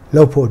င်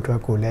လုပ်ဖို့အတွ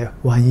က်ကိုလည်း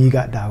ဝမ်ယီက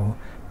ဒါကို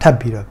ထပ်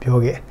ပြီးတော့ပြော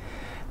ခဲ့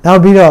နော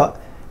က်ပြီးတော့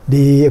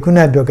ဒီခုန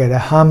ပြောခဲ့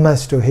တဲ့ Hamas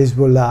တို့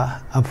Hezbollah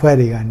အဖွဲ့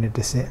တွေကနေတ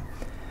ဆင့်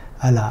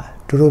ဟာလာ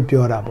သူတို့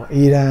ပြောတာပေါ့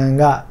အီရန်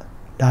က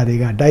ဒါတွေ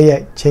ကတိုက်ရို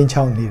က်ချင်း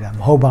ချောင်းနေတာမ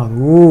ဟုတ်ပါ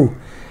ဘူး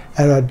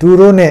အဲ့တော့သူ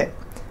တို့ ਨੇ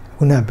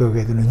ခုနပြော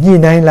ခဲ့သူတို့ညှိ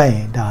နှိုင်းလိုက်ရ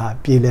င်ဒါ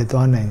ပြေလည်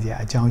သွားနိုင်စရာ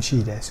အကြောင်းရှိ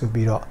တယ်ဆို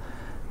ပြီးတော့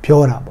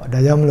ပြောတာပေါ့ဒါ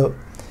ကြောင့်မလို့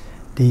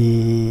ဒီ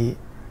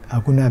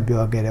ခုန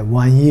ပြောခဲ့တဲ့ဝ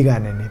မ်ယီက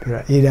နေနေပြီး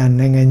တော့အီရန်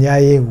နိုင်ငံ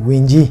သားရေးဝ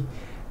န်ကြီး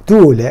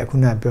သူ့ကိုလည်းခု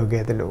နပြော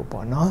ခဲ့သလို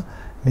ပေါ့နော်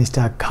မစ္စ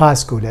တာခ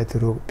တ်ကိုလည်းသူ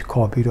တို့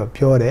ခေါ်ပြီးတော့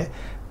ပြောတယ်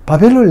ဘာ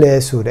ဖြစ်လို့လဲ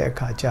ဆိုတဲ့အ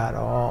ခါကျ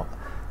တော့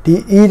ဒီ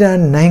အီရန်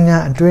နိုင်ငံ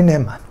အတွင်းထဲ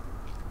မှာ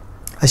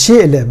အ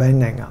ရှေ့အလယ်ပိုင်း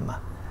နိုင်ငံမှာ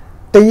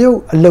တရုတ်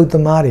အလုတ်သ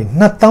မားတွေ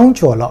2000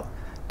ကျော်လောက်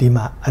ဒီ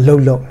မှာအလု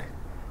တ်လုပ်နေ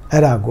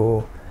အဲ့ဒါကို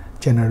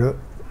ကျွန်တော်တို့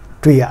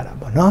တွေ့ရတာ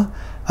ပေါ့နော်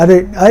အဲ့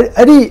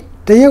ဒီ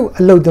တရုတ်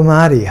အလုတ်သ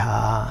မားတွေဟာ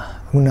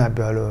ခုန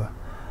ပြောလို့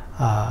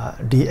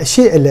ဒီအ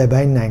ရှေ့အလယ်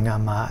ပိုင်းနိုင်ငံ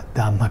မှာ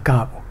ဒါမက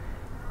ဘူး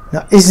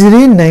နော်အစ္စ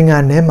ရေးနိုင်ငံ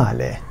ထဲမှာ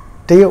လည်း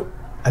တရုတ်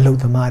အလုတ်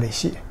သမားတွေ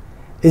ရှိတယ်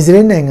အစ္စ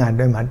ရေးနိုင်ငံအ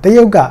တွင်းမှာတ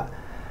ရုတ်က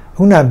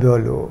ခုနပြော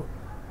လို့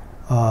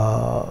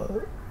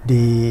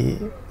ဒီ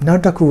နော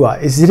က်တစ်ခုက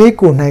အစ္စရေး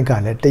ကိုနိုင်က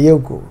လည်းတရု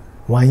တ်ကို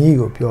ဝမ်ယီ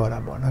ကိုပြောတာ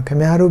ပေါ့နော်ခင်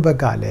ဗျားတို့ဘက်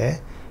ကလည်း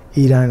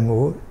အီရန်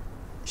ကို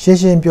ရှင်း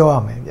ရှင်းပြောရ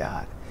မယ်ဗျာ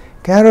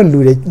ခင်ဗျားတို့လူ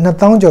တွေ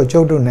2000ကျော်ကျု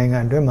ပ်တို့နိုင်ငံ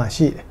အတွင်းမှာ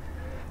ရှိတယ်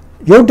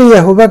ရုတ်တရ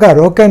က်ဟိုဘက်က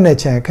ရော့ကက်နဲ့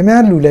ချန်ခင်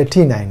ဗျားလူလည်း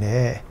ထိနိုင်တ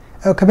ယ်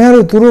အဲခင်ဗျား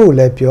တို့သူတို့ကို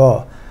လည်းပြော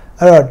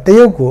အဲ့တော့တ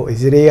ရုတ်ကိုအစ္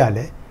စရေးကလ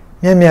ည်း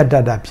မြတ်မြတ်တ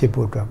တ်တာဖြစ်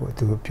ဖို့အတွက်ကို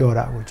သူပြော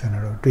တာကိုကျွန်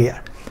တော်တို့တွေ့ရတ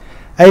ယ်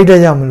အဲ့ဒီ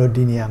တော့ကြောင့်မလို့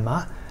ဒီနေရာမှာ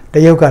တ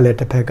ရုတ်ကလည်း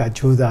တစ်ဖက်က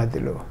ကြိုးစားတ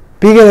ယ်လို့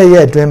ပြီးခဲ့တဲ့ရ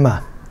က်အတွင်းမှာ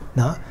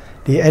နော်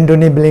ဒီအန်တို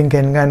နီဘလင်က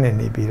န်ကနေ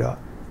နေပြီးတော့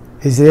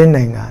အစ္စရေး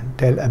နိုင်ငံ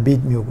တယ်အဘိ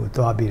ဒ်မြို့ကို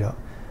သွားပြီးတော့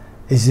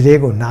အစ္စရေး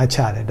ကိုနားချ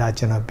တယ်ဒါ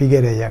ကျွန်တော်ပြီး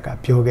ခဲ့တဲ့ရက်က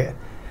ပြောခဲ့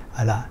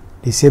ဟာလား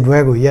ဒီစစ်ပွဲ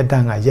ကိုရက်တ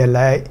န်းကရက်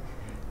လိုက်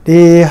ဒီ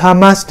ဟာ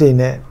မတ်စ်တွေ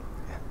နဲ့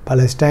ပါ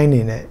လက်စတိုင်း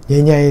တွေနဲ့ငြိ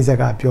မ်းချမ်းရေးစ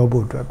ကားပြော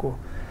ဖို့အတွက်ကို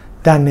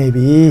တန်နေ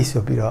ပြီ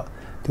ဆိုပြီးတော့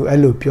သူအဲ့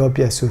လိုပြော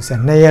ပြဆိုဆက်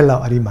2ရက်လော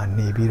က်အဲ့ဒီမှာ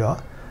နေပြီးတော့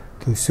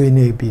သူဆွေး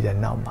နွေးပြီးတဲ့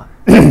နောက်မှာ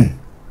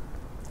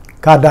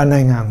ကာတာ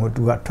နိုင်ငံကို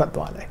သူကထွက်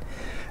သွားလိုက်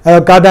အဲ့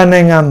တော့ကာတာ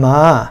နိုင်ငံမှာ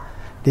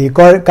ဒီ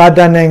ကာ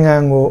တာနိုင်ငံ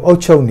ကိုအုပ်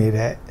ချုပ်နေ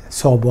တဲ့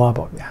စော်ဘွား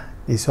ပေါ့ဗျာ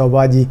ဒီစော်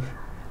ဘွားကြီး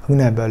ခု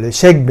နပြောလို့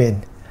ရှိတ်ဘင်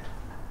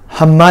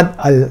ဟာမတ်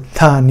အယ်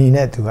သာနီ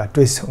နဲ့သူက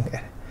တွေ့ဆုံ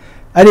ခဲ့တယ်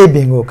အဲ့ဒီဘ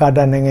င်ကိုကာ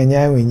တာနိုင်ငံ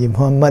ရဲ့ဝန်ကြီး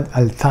မိုဟမ္မဒ်အ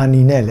ယ်သာ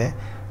နီနဲ့လည်း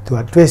သူက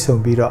တွေ့ဆုံ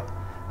ပြီးတော့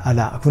ဟာ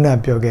လာခုန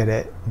ပြောခဲ့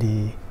တဲ့ဒီ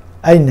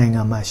အဲ့နိုင်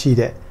ငံမှာရှိ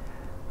တဲ့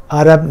အာ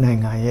ရဗ်နို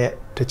င်ငံရဲ့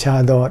တ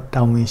ခြားသော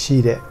တာဝန်ရှိ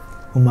တဲ့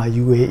ဥမာ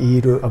UAE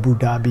တို့အဘူ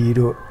ဒါဘီ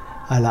တို့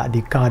ဟာလာ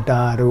ဒီကာတာ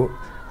တို့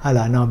ဟာ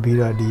လာနောက်ပြီး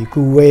တော့ဒီ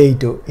ကူဝိတ်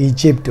တို့အီ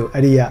ဂျစ်တို့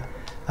အဲ့ဒီက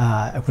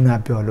ခုန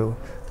ပြောလို့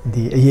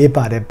ဒီအရေး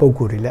ပါတဲ့ပုံ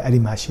ကိုယ်တွေလည်းအဲ့ဒီ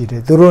မှာရှိတ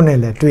ယ်သူတို့နဲ့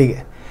လည်းတွေ့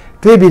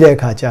ပြီးတဲ့အ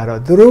ခါကျတော့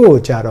သူတို့ကို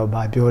ကြတော့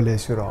ဗာပြောလဲ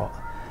ဆိုတော့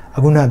အ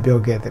ခုနပြော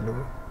ခဲ့တယ်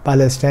လို့ပါ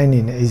လက်စတိုင်းနေ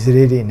နဲ့အစ္စ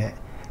ရေးတွေနဲ့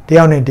တ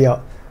ယောက်နဲ့တယောက်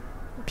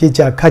ပြစ်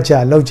ကြခတ်ကြ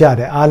လောက်ကြ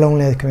တယ်အားလုံး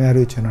လည်းခင်ဗျား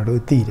တို့ကျွန်တော်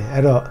တို့သိတယ်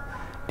အဲ့တော့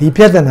ဒီ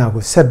ပြဿနာ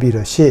ကိုဆက်ပြီး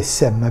တော့ရှေ့ဆ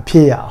က်မဖြ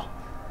စ်ရအောင်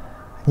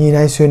ညီ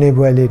တိုင်းဆွေးနွေး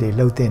ပွဲလေးတွေ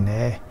လှုပ်တင်တ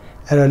ယ်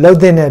အဲ့တော့လှုပ်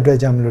တင်တဲ့အတွက်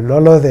ကြောင့်မလို့လော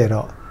လောဆယ်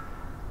တော့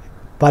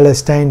ပါလက်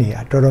စတိုင်းတွေက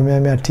တော်တော်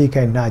များများထိ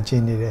ခိုက်နာကျ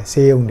င်နေတဲ့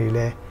ဆေးရုံတွေလ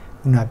ည်း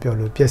ခုနပြော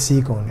လို့ပျက်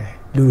စီးကုန်တယ်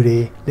လူတွေလ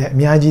ည်းအ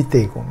များကြီး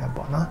သေကုန်တယ်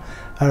ပေါ့နော်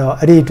အဲ့တော့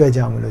အဲ့ဒီအတွက်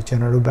ကြောင့်မလို့ကျွန်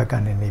တော်တို့ဘက်က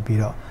နေနေပြီး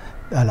တော့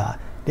ဟာလာ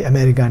ဒီအ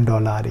မေရိကန်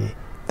ဒေါ်လာတွေ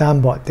တန်း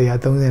ပေါ့132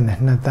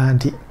သန်းအ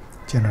ထိ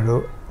ကျွန်တော်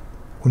တို့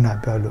ခုန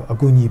ပြောလို့အ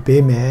ကူအညီ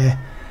ပေးမယ်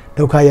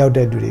ဒုက္ခရောက်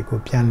တဲ့လူတွေကို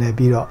ပြန်လည်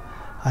ပြီးတော့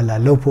ဟာလာ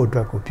လှုပ်ဖို့အတွ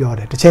က်ကိုပြောတ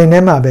ယ်တစ်ချိန်တ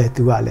ည်းမှာပဲ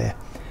သူကလည်း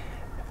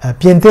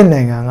ပြင်သစ်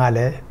နိုင်ငံကလ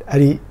ည်းအဲ့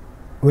ဒီ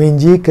ဝင်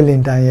ကြီးကလ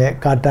င်တန်ရဲ့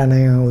ကာတာ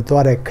နိုင်ငံကို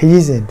သွားတဲ့ခ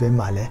ရီးစဉ်အတွင်း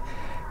မှာလည်း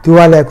သူက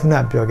လည်းခုန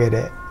ပြောခဲ့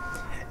တဲ့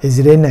အစ္စ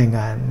ရေးနိုင်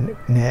ငံ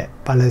နဲ့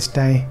ပါလက်စ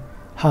တိုင်း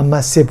ဟာမ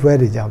တ်စစ်ပွဲ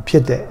တွေကြောင့်ဖြ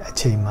စ်တဲ့အ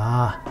ချိန်မှာ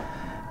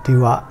ဒီ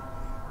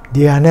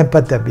ဟာနဲ့ပ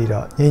တ်သက်ပြီး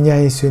တော့ငြိမ်းချ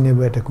မ်းရေးဆွေးနွေး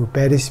ပွဲတကူ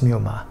ပဲရစ်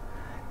မြို့မှာ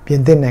ပြ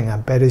င်သစ်နိုင်ငံ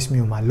ပဲရစ်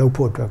မြို့မှာလှုပ်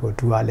ဖို့အတွက်ကို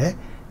သူကလည်း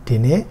ဒီ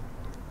နေ့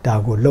ဒါ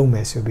ကိုလုပ်မ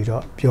ယ်ဆိုပြီး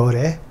တော့ပြော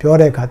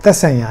တဲ့အခါသက်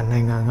ဆိုင်ရာ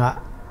နိုင်ငံက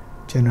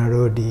ကျွန်တော်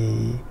တို့ဒီ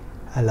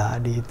ဟာလာ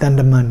ဒီတန်တ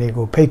မန်တွေ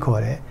ကိုဖိတ်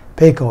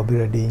ခေါ်ပြီး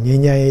တော့ဒီငြိ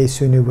မ်းချမ်းရေး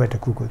ဆွေးနွေးပွဲတ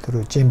ခုကိုသူ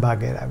တို့ကျင်းပ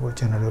ခဲ့တာကို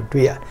ကျွန်တော်တို့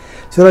တွေ့ရတယ်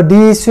ဆိုတော့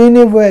ဒီဆွေး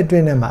နွေးပွဲအတွ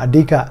င်းမှာအ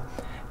ဓိက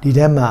ဒီ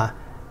ထဲမှာ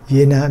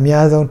ရေနံအ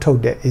များဆုံးထုတ်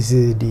တဲ့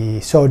ဒီ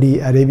ဆော်ဒီ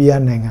အာရေဗျ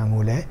နိုင်ငံ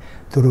ကိုလည်း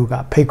သူတို့က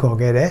ဖိတ်ခေါ်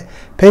ခဲ့တယ်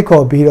ဖိတ်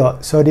ခေါ်ပြီးတော့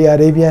ဆော်ဒီအာ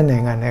ရေဗျနို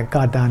င်ငံနဲ့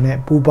ကာတာနဲ့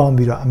ပူးပေါင်း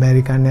ပြီးတော့အမေ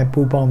ရိကန်နဲ့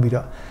ပူးပေါင်းပြီး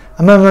တော့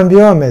အမှန်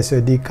ပြောရမယ်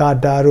ဆိုဒီကာ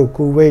တာတို့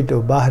ကူဝိတ်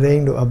တို့ဘာဟရိ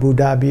န်းတို့အဘူ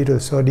ဒါဘီ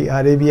တို့ဆော်ဒီအာ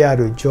ရေဗျ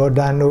တို့ဂျော်ဒ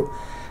န်တို့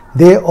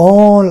they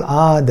all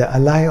are the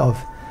ally of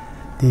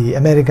ဒီ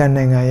အမေရိကန်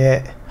နိုင်ငံရဲ့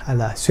ဟာ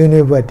လာဆွေး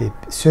နွေးဘက်တွေ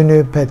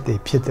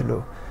ဖြစ်တယ်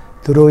လို့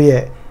သူတို့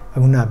ရဲ့အ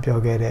ခုနပြော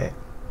ခဲ့တဲ့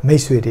မိ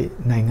တ်ဆွေတွေ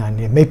နိုင်ငံ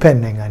တွေမိတ်ဖက်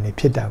နိုင်ငံတွေ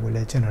ဖြစ်တာကိုလ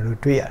ည်းကျွန်တော်တို့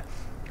တွေ့ရတယ်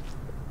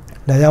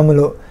။ဒါကြောင့်မ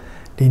လို့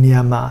ဒီနေ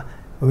ရာမှာ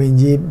ဝင်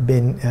ကြီးဘ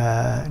င်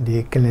ဒီ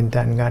ကလင်တ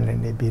န်ကနေ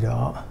နေပြီးတော့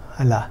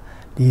ဟာလာ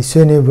ဒီ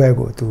ဆွေးနွေးပွဲ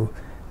ကိုသူ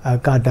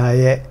ကာတာ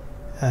ရဲ့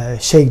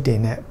ရှိတ်တွေ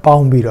နဲ့ပေါ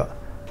င်းပြီးတော့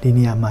ဒီ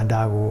နေရာမှာ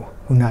ဒါကို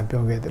ခုန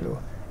ပြောခဲ့တယ်လို့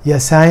ရ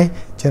ဆိုင်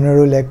ကျွန်တော်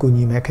တို့လည်းကူ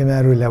ညီမယ်ခင်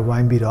ဗျားတို့လည်းဝို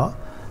င်းပြီးတော့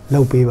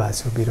လုပ်ပေးပါ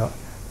ဆိုပြီးတော့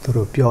သူ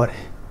တို့ပြောတ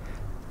ယ်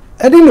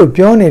အဲ့ဒီလို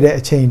ပြောနေတဲ့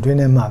အချိန်တွင်း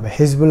ထဲမှာပဲ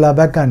Hezbollah ဘ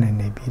က်ကနေ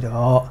နေပြီး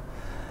တော့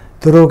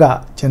သူတို့က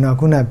ကျွန်တော်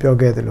ခုနပြော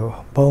ခဲ့သလို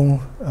ဘုံ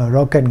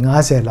rocket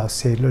 50လောက်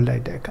ဆေလွတ်လို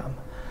က်တဲ့အခါ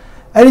မှာ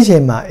အဲ့ဒီအချိ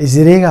န်မှာအစ္စ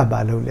ရေးကဘာ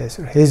လုပ်လဲ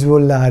ဆိုတော့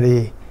Hezbollah တွေ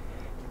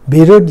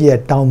ဘေရွတ်ရဲ့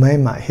တောင်ပို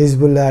င်းမှာ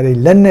Hezbollah တွေ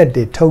လက်နက်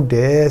တွေထုတ်တ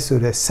ယ်ဆို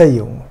တဲ့စက်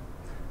ရုံ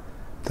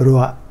သူတို့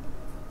က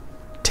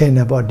ထင်တ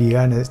ယ်ပေါ့ဒီက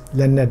နဲ့လ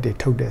က်နက်တွေ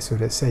ထုတ်တယ်ဆို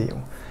တဲ့စက်ရုံ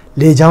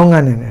လေချောင်းက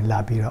နေလာ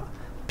ပြီးတော့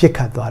ပြစ်ခ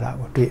တ်သွားတာ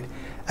ကိုတွေ့တယ်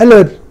အဲ့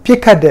လိုပြစ်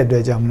ခတ်တဲ့အတွ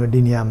က်ကြောင့်မလို့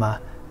ဒီနေရာမှာ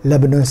လက်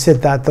ဘနွန်စစ်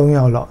သား3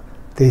ယောက်လောက်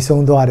သေ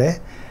ဆုံးသွားတယ်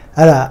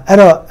အဲ့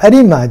တော့အဲ့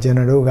ဒီမှာကျွန်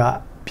တော်တို့က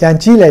ပြန်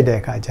ကြည့်လိုက်တဲ့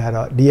အခါကျ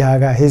တော့ဒီဟာ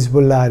က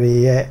Hezbollah တွေ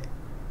ရဲ့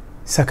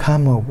စခ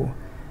န်းမဟုတ်ဘူး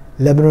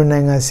လက်ဘနွန်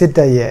နိုင်ငံစစ်တ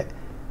ပ်ရဲ့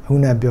အခု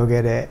နပြော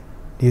ခဲ့တဲ့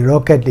ဒီ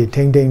rocket တွေ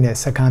ထိမ့်တဲ့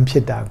စခန်းဖြ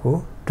စ်တာကို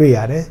တွေ့ရ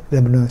တယ်လ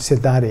က်ဘနွန်စစ်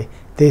သားတွေ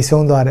သေ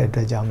ဆုံးသွားတဲ့အ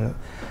တွက်ကြောင့်မလို့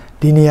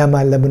ဒီနေရာ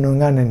မှာလက်ဘနွန်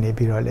ကနေနေ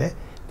ပြီးတော့လေ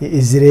ဒီအ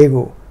စ္စရေး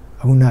ကို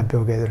အခုန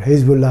ပြောခဲ့သလို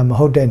Hezbollah မ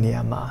ဟုတ်တဲ့နေ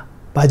ရာမှာ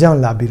ဘာကြောင့်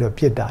လာပြီးတော့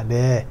ပြစ်တာ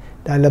လဲ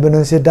ဒါလက်ဘနွ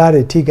န်စစ်သား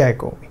တွေထိခိုက်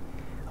ကုန်ပြီ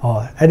ဟော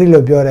အဲ့ဒီ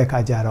လိုပြောတဲ့အခါ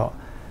ကျတော့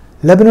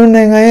လက်ဘနွန်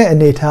နိုင်ငံရဲ့အ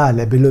နေအထားကလ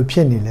ည်းဘယ်လိုဖြ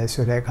စ်နေလဲ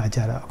ဆိုတဲ့အခါကျ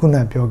တော့အခုန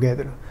ပြောခဲ့သ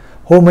လို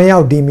ဟိုမရော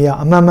က်ဒီမရောက်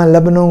အမှန်လ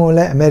က်ဘနွန်ကိုလ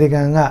ည်းအမေရိက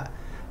န်က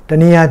တ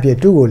နည်းအားဖြင့်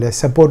သူ့ကိုလည်း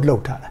support လု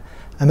ပ်ထားတာ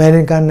အမေ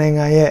ရိကန်နိုင်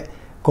ငံရဲ့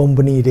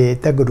company တွေ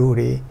တက္ကသိုလ်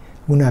တွေ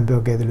ခုန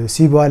ပြောခဲ့သလို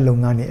စီးပွားလုပ်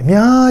ငန်းတွေအ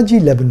များ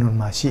ကြီးလက်ဘနွန်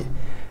မှာရှိ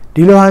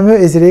ဒီလိုဟာ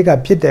မျိုးအစ္စရေးက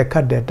ဖြစ်တယ်ခ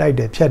တ်တယ်တိုက်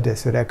တယ်ဖြတ်တယ်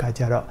ဆိုတဲ့အခါ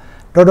ကျတော့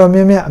တော်တော်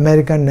များများအမေ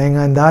ရိကန်နိုင်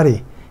ငံသားတွေ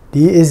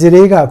ဒီအစ္စ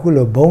ရေးကအခု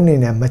လိုဘုံနေ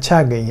နဲ့မချ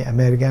ခင်ရင်အ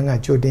မေရိကန်က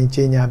ကြိုတင်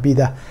ကြေညာပြီး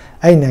သား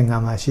အဲ့နိုင်ငံ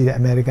မှာရှိတဲ့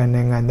အမေရိကန်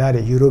နိုင်ငံသား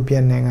တွေယူရိုပီယ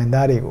န်နိုင်ငံ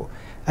သားတွေကို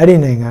အဲ့ဒီ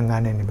နိုင်ငံက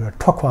နေပြီးတော့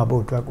ထွက်ခွာ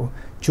ဖို့အတွက်ကို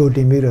ကြိုတ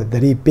င်ပြီးတော့သ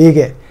တိပေး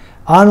ခဲ့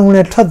အားလုံးလ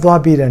ည်းထွက်သွား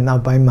ပြီးတဲ့နော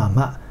က်ပိုင်းမှာ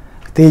မှ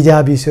သေချာ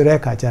ပြီဆိုတဲ့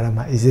အခါကျတော့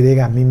မှအစ္စရေး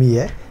ကမိမိ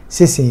ရဲ့စ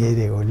စ်စင်ရေး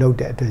တွေကိုလုပ်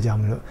တဲ့အတွက်ကြောင့်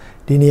မလို့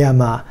ဒီနေရာ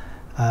မှာ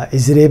အ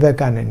စ္စရေးဘက်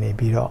ကနေနေ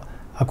ပြီးတော့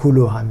အခု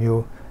လိုဟာ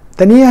မျိုးတ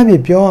နည်းအားဖြ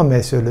င့်ပြောရမ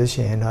ယ်ဆိုလို့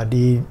ရှိရင်တော့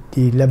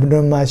ဒီလက်ဘနွ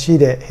န်မှာရှိ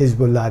တဲ့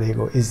Hezbollah တွေ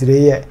ကိုအစ္စ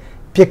ရေးရဲ့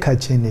ပြစ်ခတ်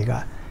ခြင်းတွေက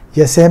ရ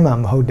က်စဲမှ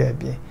မဟုတ်တဲ့အ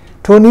ပြင်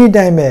ထိုနည်းအ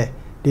တိုင်းပဲ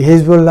ဒီ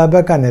Hezbollah ဘ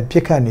က်ကနဲ့ပြ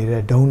စ်ခတ်နေ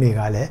တဲ့ဒုံးတွေ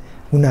ကလည်း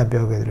ခုန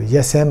ပြောခဲ့သလိုရ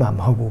က်စဲမှာမ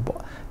ဟုတ်ဘူး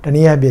ပေါ့တန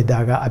ည်းအားဖြင့်ဒါ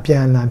ကအပြ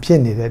န်အလှန်ဖြစ်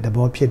နေတဲ့သ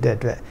ဘောဖြစ်တဲ့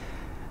အတွက်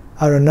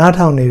အဲ့တော့နား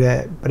ထောင်နေတဲ့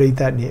ပရိ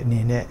သတ်တွေအနေ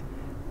နဲ့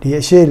ဒီ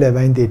အရှိလက်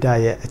ပိုင်းဒေတာ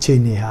ရဲ့အခြေ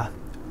အနေဟာ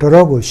တော်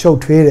တော်ကိုရှုပ်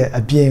ထွေးတဲ့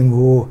အပြင်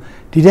ကို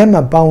ဒီထဲ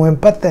မှာပါဝင်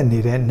ပတ်သက်နေ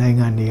တဲ့နိုင်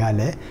ငံတွေက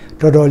လည်း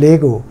တော်တော်လေး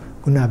ကို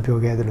ခုနပြော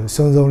ခဲ့သလို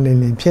စုံစုံလင်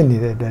လင်ဖြစ်နေ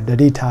တဲ့အတွက်တ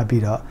တိထား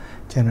ပြီးတော့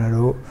ကျွန်တော်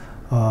တို့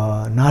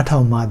နားထော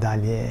င်မှသာ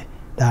လျှင်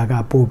ဒါက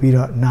ပို့ပြီး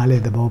တော့နားလေ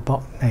သဘောပေါ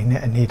က်နိုင်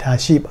တဲ့အနေအထား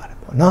ရှိပါတယ်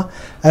ပေါ့နော်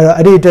အဲ့တော့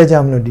အဲ့ဒီအတွက်ကြော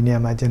င့်မလို့ဒီနေရာ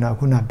မှာကျွန်တော်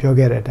ခုနပြော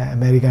ခဲ့တဲ့အတိုင်းအ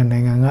မေရိကန်နို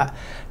င်ငံက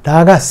ဒါ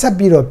ကဆက်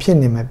ပြီးတော့ဖြစ်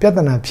နေမယ်ပြဿ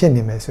နာဖြစ်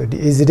နေမယ်ဆိုဒီ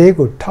အစ္စရေး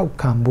ကိုထောက်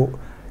ခံဖို့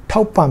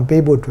ထောက်ပံ့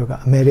ပေးဖို့အတွက်က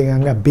အမေရိက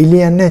န်ကဘီလီ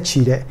ယံနဲ့ချီ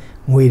တဲ့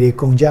ငွေတွေ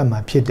ကုန်ကျမှာ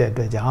ဖြစ်တဲ့အ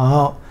တွက်ကြော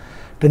င့်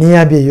တနည်း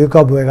အားဖြင့်ရွေး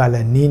ကောက်ပွဲကလ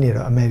ည်းနီးနေ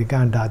တော့အမေရိက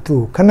န်ဒါ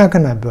သူ့ကိုခ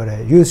ဏပြောတ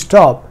ယ် you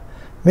stop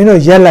မင်း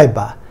တို့ရက်လိုက်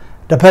ပါ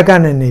တစ်ဖက်က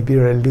နေနေပြီး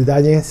တော့လူ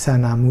သားချင်းစာ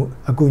နာမှု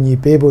အကူအညီ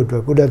ပေးဖို့အတွ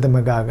က်ကုလသမ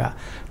ဂ္ဂက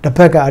တစ်ဖ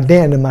က်ကအတ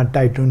င်းအဓမ္မ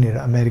တိုက်တွန်းနေ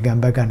တော့အမေရိကန်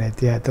ဘက်ကနေ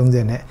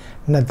130နဲ့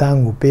2သန်း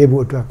ကိုပေး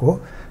ဖို့အတွက်ကို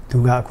သူ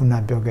ကခုန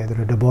ပြောခဲ့သ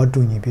လိုသဘောတူ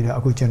ညီပြီးတော့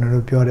အခုကျွန်တော်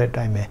တို့ပြောတဲ့အ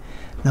တိုင်းပဲ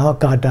နောက်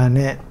ကာတာ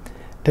နဲ့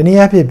တနည်း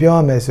အားဖြင့်ပြောရ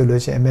မယ်ဆို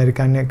လို့ရှိရင်အမေရိက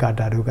န်နဲ့ကာ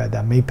တာတို့က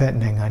ဒါမိတ်ဖက်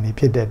နိုင်ငံတွေ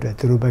ဖြစ်တဲ့အတွက်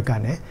သူတို့ဘက်က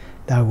နေ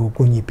ဒါကို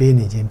ကူညီပေး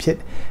နေခြင်းဖြစ်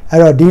အဲ့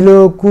တော့ဒီ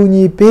လိုကူ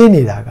ညီပေး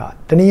နေတာက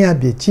တနည်းအား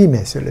ဖြင့်ကြည့်မ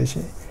ယ်ဆိုလို့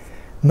ရှိရင်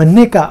မ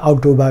နှစ်ကအောက်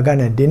တိုဘာက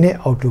နေဒီနှစ်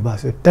အောက်တိုဘာ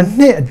ဆိုတစ်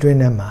နှစ်အတွင်း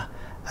ထဲမှာ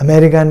အမေ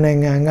ရိကန်နို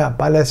င်ငံက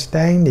ပါလက်စ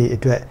တိုင်းတွေအ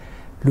တွက်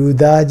လူ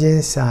သားချ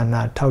င်းစာ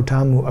နာထောက်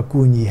ထားမှုအကူ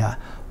အညီဟာ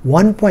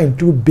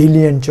1.2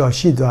 billion ကျော်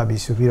ရှိသွားပြီ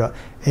ဆိုပြီးတော့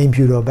အိမ်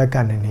ဖြူတော်ဘက်က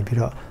နေနေပြီး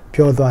တော့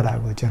ပြောသွားတာ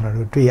ကိုကျွန်တော်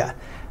တို့တွေ့ရတယ်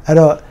အဲ့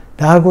တော့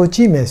ဒါကိုကြ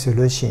ည့်မယ်ဆို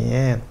လို့ရှိရ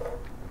င်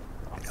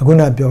အခု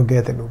နပြော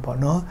ခဲ့တယ်လို့ပေါ့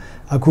နော်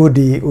အခု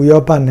ဒီဥ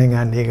ရောပနိုင်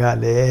ငံတွေက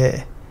လည်း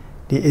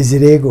ဒီအစ္စ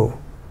ရေးကို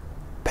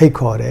ဖိတ်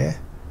ခေါ်တယ်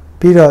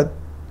ပြီးတော့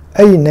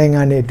အဲ့ဒီနိုင်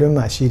ငံတွေအတွင်း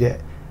မှာရှိတဲ့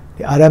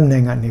ဒီအာရပ်နို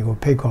င်ငံတွေကို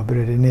ဖိတ်ခေါ်ပြီး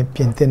တော့ဒီနေ့ပြ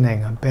င်သစ်နိုင်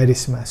ငံပဲရ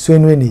စ်မှာ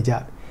ဆွေးနွေးနေကြ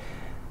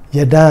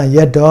ပြီရ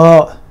က်တော့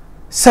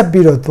ဆက်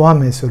ပြီးတော့သွား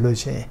မယ်ဆိုလို့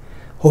ရှိရင်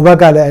ဟိုဘက်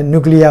ကလည်းနျူ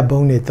ကလ িয়ার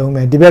ဘုံတွေသုံးမ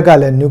ယ်ဒီဘက်က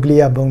လည်းနျူက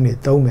လ িয়ার ဘုံတွေ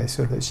သုံးမယ်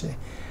ဆိုလို့ရှိရင်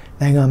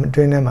နိုင်ငံအတွ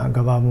င်းထဲမှာက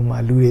မ္ဘာပေါ်မှာ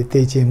လူတွေ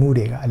တေချေမှု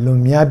တွေကအလွန်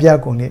များပြား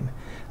ကုန်နေတယ်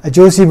အ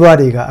ကျိုးစီးပွား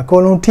တွေကအကု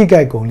န်လုံးထိ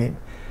ခိုက်ကုန်နေတယ်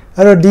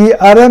အဲ့တော့ဒီ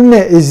အာရပ်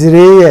နဲ့အစ္စ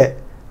ရေးရဲ့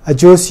အ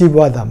ကျိုးစီး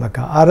ပွားသာမက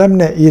အာရပ်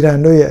နဲ့အီရန်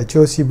တို့ရဲ့အ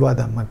ကျိုးစီးပွား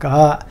သာမက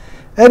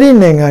အဲ့ဒီ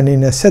နိုင်ငံတွေ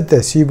နဲ့ဆက်သ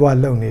က်စီးပွား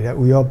လုပ်နေတဲ့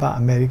ဥရောပ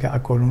အမေရိကအ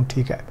ကုန်လုံးထိ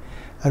ခိုက်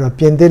အဲ့တော့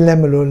ပြင်သစ်လည်း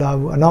မလိုလား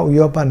ဘူးအနောက်ဥ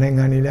ရောပနိုင်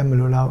ငံတွေလည်းမ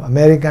လိုလားဘူးအ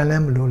မေရိကန်လ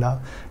ည်းမလိုလား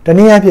ဘူးတန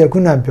ည်းအားဖြင့်ခု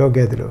နပြော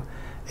ခဲ့သလို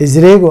အစ္စ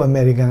ရေးကိုအ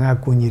မေရိကန်က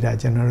ကူညီတာ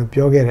ကျွန်တော်တို့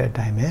ပြောခဲ့တဲ့အ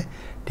တိုင်းပဲ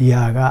ဒီ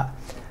ဟာက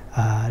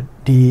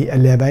ဒီအ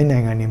လယ်ပိုင်းနို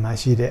င်ငံတွေမှာ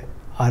ရှိတဲ့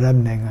အာရပ်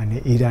နိုင်ငံတွေ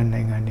အီရန်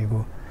နိုင်ငံတွေ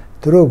ကို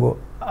သူတို့ကို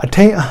အ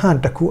ထိန်အဟန့်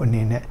တစ်ခုအ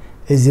နေနဲ့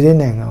အစ္စရေး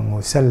နိုင်ငံ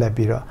ကိုဆက်လက်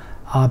ပြီးတော့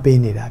အားပေး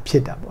နေတာဖြ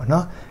စ်တာပေါ့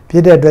နော်ဖြ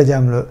စ်တဲ့အတွက်ကြော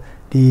င့်မလို့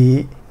ဒီ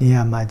နေ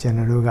ရာမှာကျွန်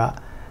တော်တို့က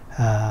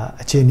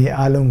အခြေအနေ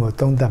အလုံးကို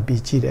သုံးသပ်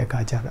ပြီးကြည့်တဲ့အခါ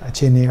ကျတော့အ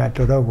ခြေအနေက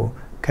တော်တော်ကို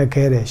ခက်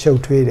ခဲတယ်ရှု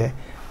ပ်ထွေးတယ်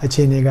အ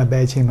ခြေအနေကဘ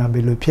ယ်အချိန်မှဘ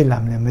ယ်လိုဖြစ်လာ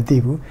မလဲမသိ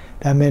ဘူး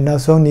ဒါပေမဲ့နော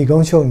က်ဆုံးညီကု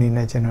န်းချုပ်အနေ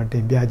နဲ့ကျွန်တော်တ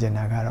င်ပြချင်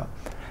တာကတော့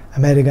အ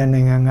မေရိကန်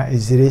နိုင်ငံကအ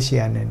စ္စရေးရှီ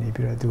ယာနဲ့နေ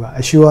ပြီးတော့သူက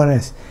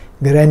assurance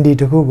guarantee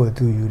တခုကို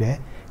သူယူတယ်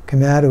ခင်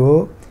ဗျားတို့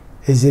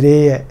အစ္စ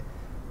ရေးရဲ့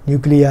နျူ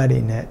ကလ িয়ার တွေ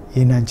နဲ့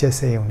ရေနံချက်စ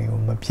က်ရုံတွေ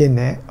ကိုမဖြစ်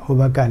နဲ့ဟို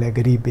ဘက်ကလည်းဂ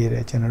ရုပေးတ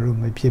ယ်ကျွန်တော်တို့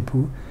မဖြစ်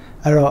ဘူး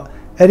အဲ့တော့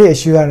အဲ့ဒီ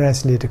assurance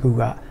လေးတခု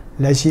က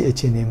လက်ရှိအ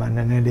ခြေအနေမှာန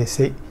ည်းနည်းလေး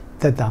စိတ်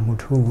သက်သာမှု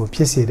တစ်ခုကိုဖြ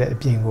စ်စေတဲ့အ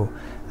ပြင်ကို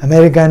အမေ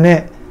ရိကန်နဲ့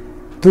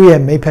သူ့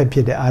ရဲ့မိတ်ဖက်ဖြ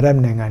စ်တဲ့အာရပ်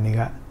နိုင်ငံတွေ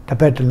ကတစ်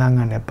ဖက်တစ်လမ်းက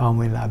နေပေါင်း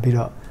ဝင်လာပြီး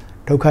တော့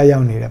ဒုက္ခရော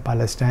က်နေတဲ့ပါ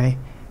လက်စတိုင်း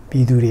ပြ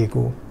ည်သူတွေ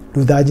ကို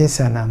လူသားချင်း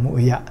စာနာမှု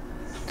အရာ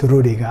သူ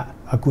တို့တွေက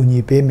အကူအညီ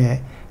ပေးမယ်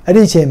အဲ့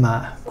ဒီအချိန်မှာ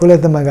ကုလ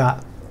သမဂ္ဂ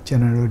ကျွန်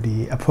တော်တို့ဒီ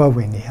အဖွဲ့ဝ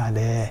င်တွေဟာလ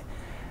ည်း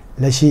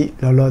လက်ရှိ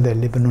လောလောဆယ်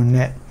လီဘနွန်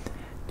နဲ့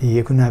ဒီ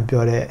ခုန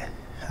ပြောတဲ့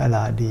ဟာ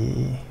လာဒီ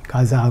ဂါ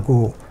ဇာ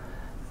ကို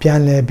ပြန်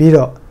လည်ပြီး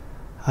တော့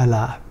ဟာ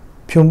လာ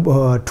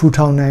ထူ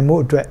ထောင်နိုင်မှု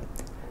အတွက်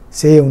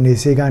ဆေးရုံတွေ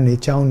ဆေးကနေ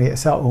ကျောင်းတွေအ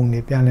ဆောက်အုံတွေ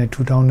ပြန်လည်ထူ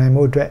ထောင်နိုင်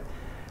မှုအတွက်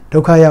ဒု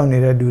က္ခရောက်နေ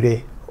တဲ့လူတွေ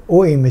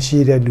အိုးအိမ်မရှိ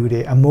တဲ့လူ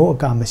တွေအမိုးအ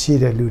ကာမရှိ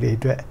တဲ့လူတွေ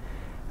အတွက်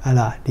ဟာ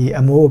လာဒီ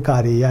အမိုးအကာ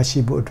တွေရရှိ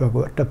ဖို့အတွက်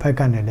ကိုတစ်ဖက်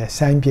ကနေလည်း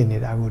ဆိုင်းပြနေ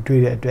တာကို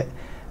တွေ့တဲ့အတွက်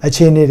အ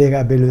ခြေအနေတွေက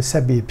ဘယ်လိုဆ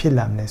က်ပြီးဖြစ်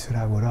လာမလဲဆို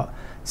တာကိုတော့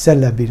ဆက်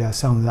လက်ပြီးတော့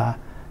စောင့်စား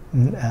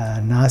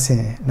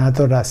နာ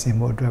တော်ရဆင်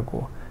မှုအတွက်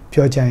ကို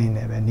ပြောကြရင်လ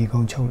ည်းပဲညီကု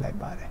န်းချုပ်လိုက်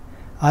ပါတယ်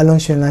အား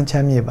လုံးရှင်လန်းချ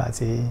မ်းမြေပါ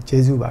စေ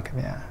ကျေးဇူးပါခင်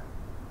ဗျာ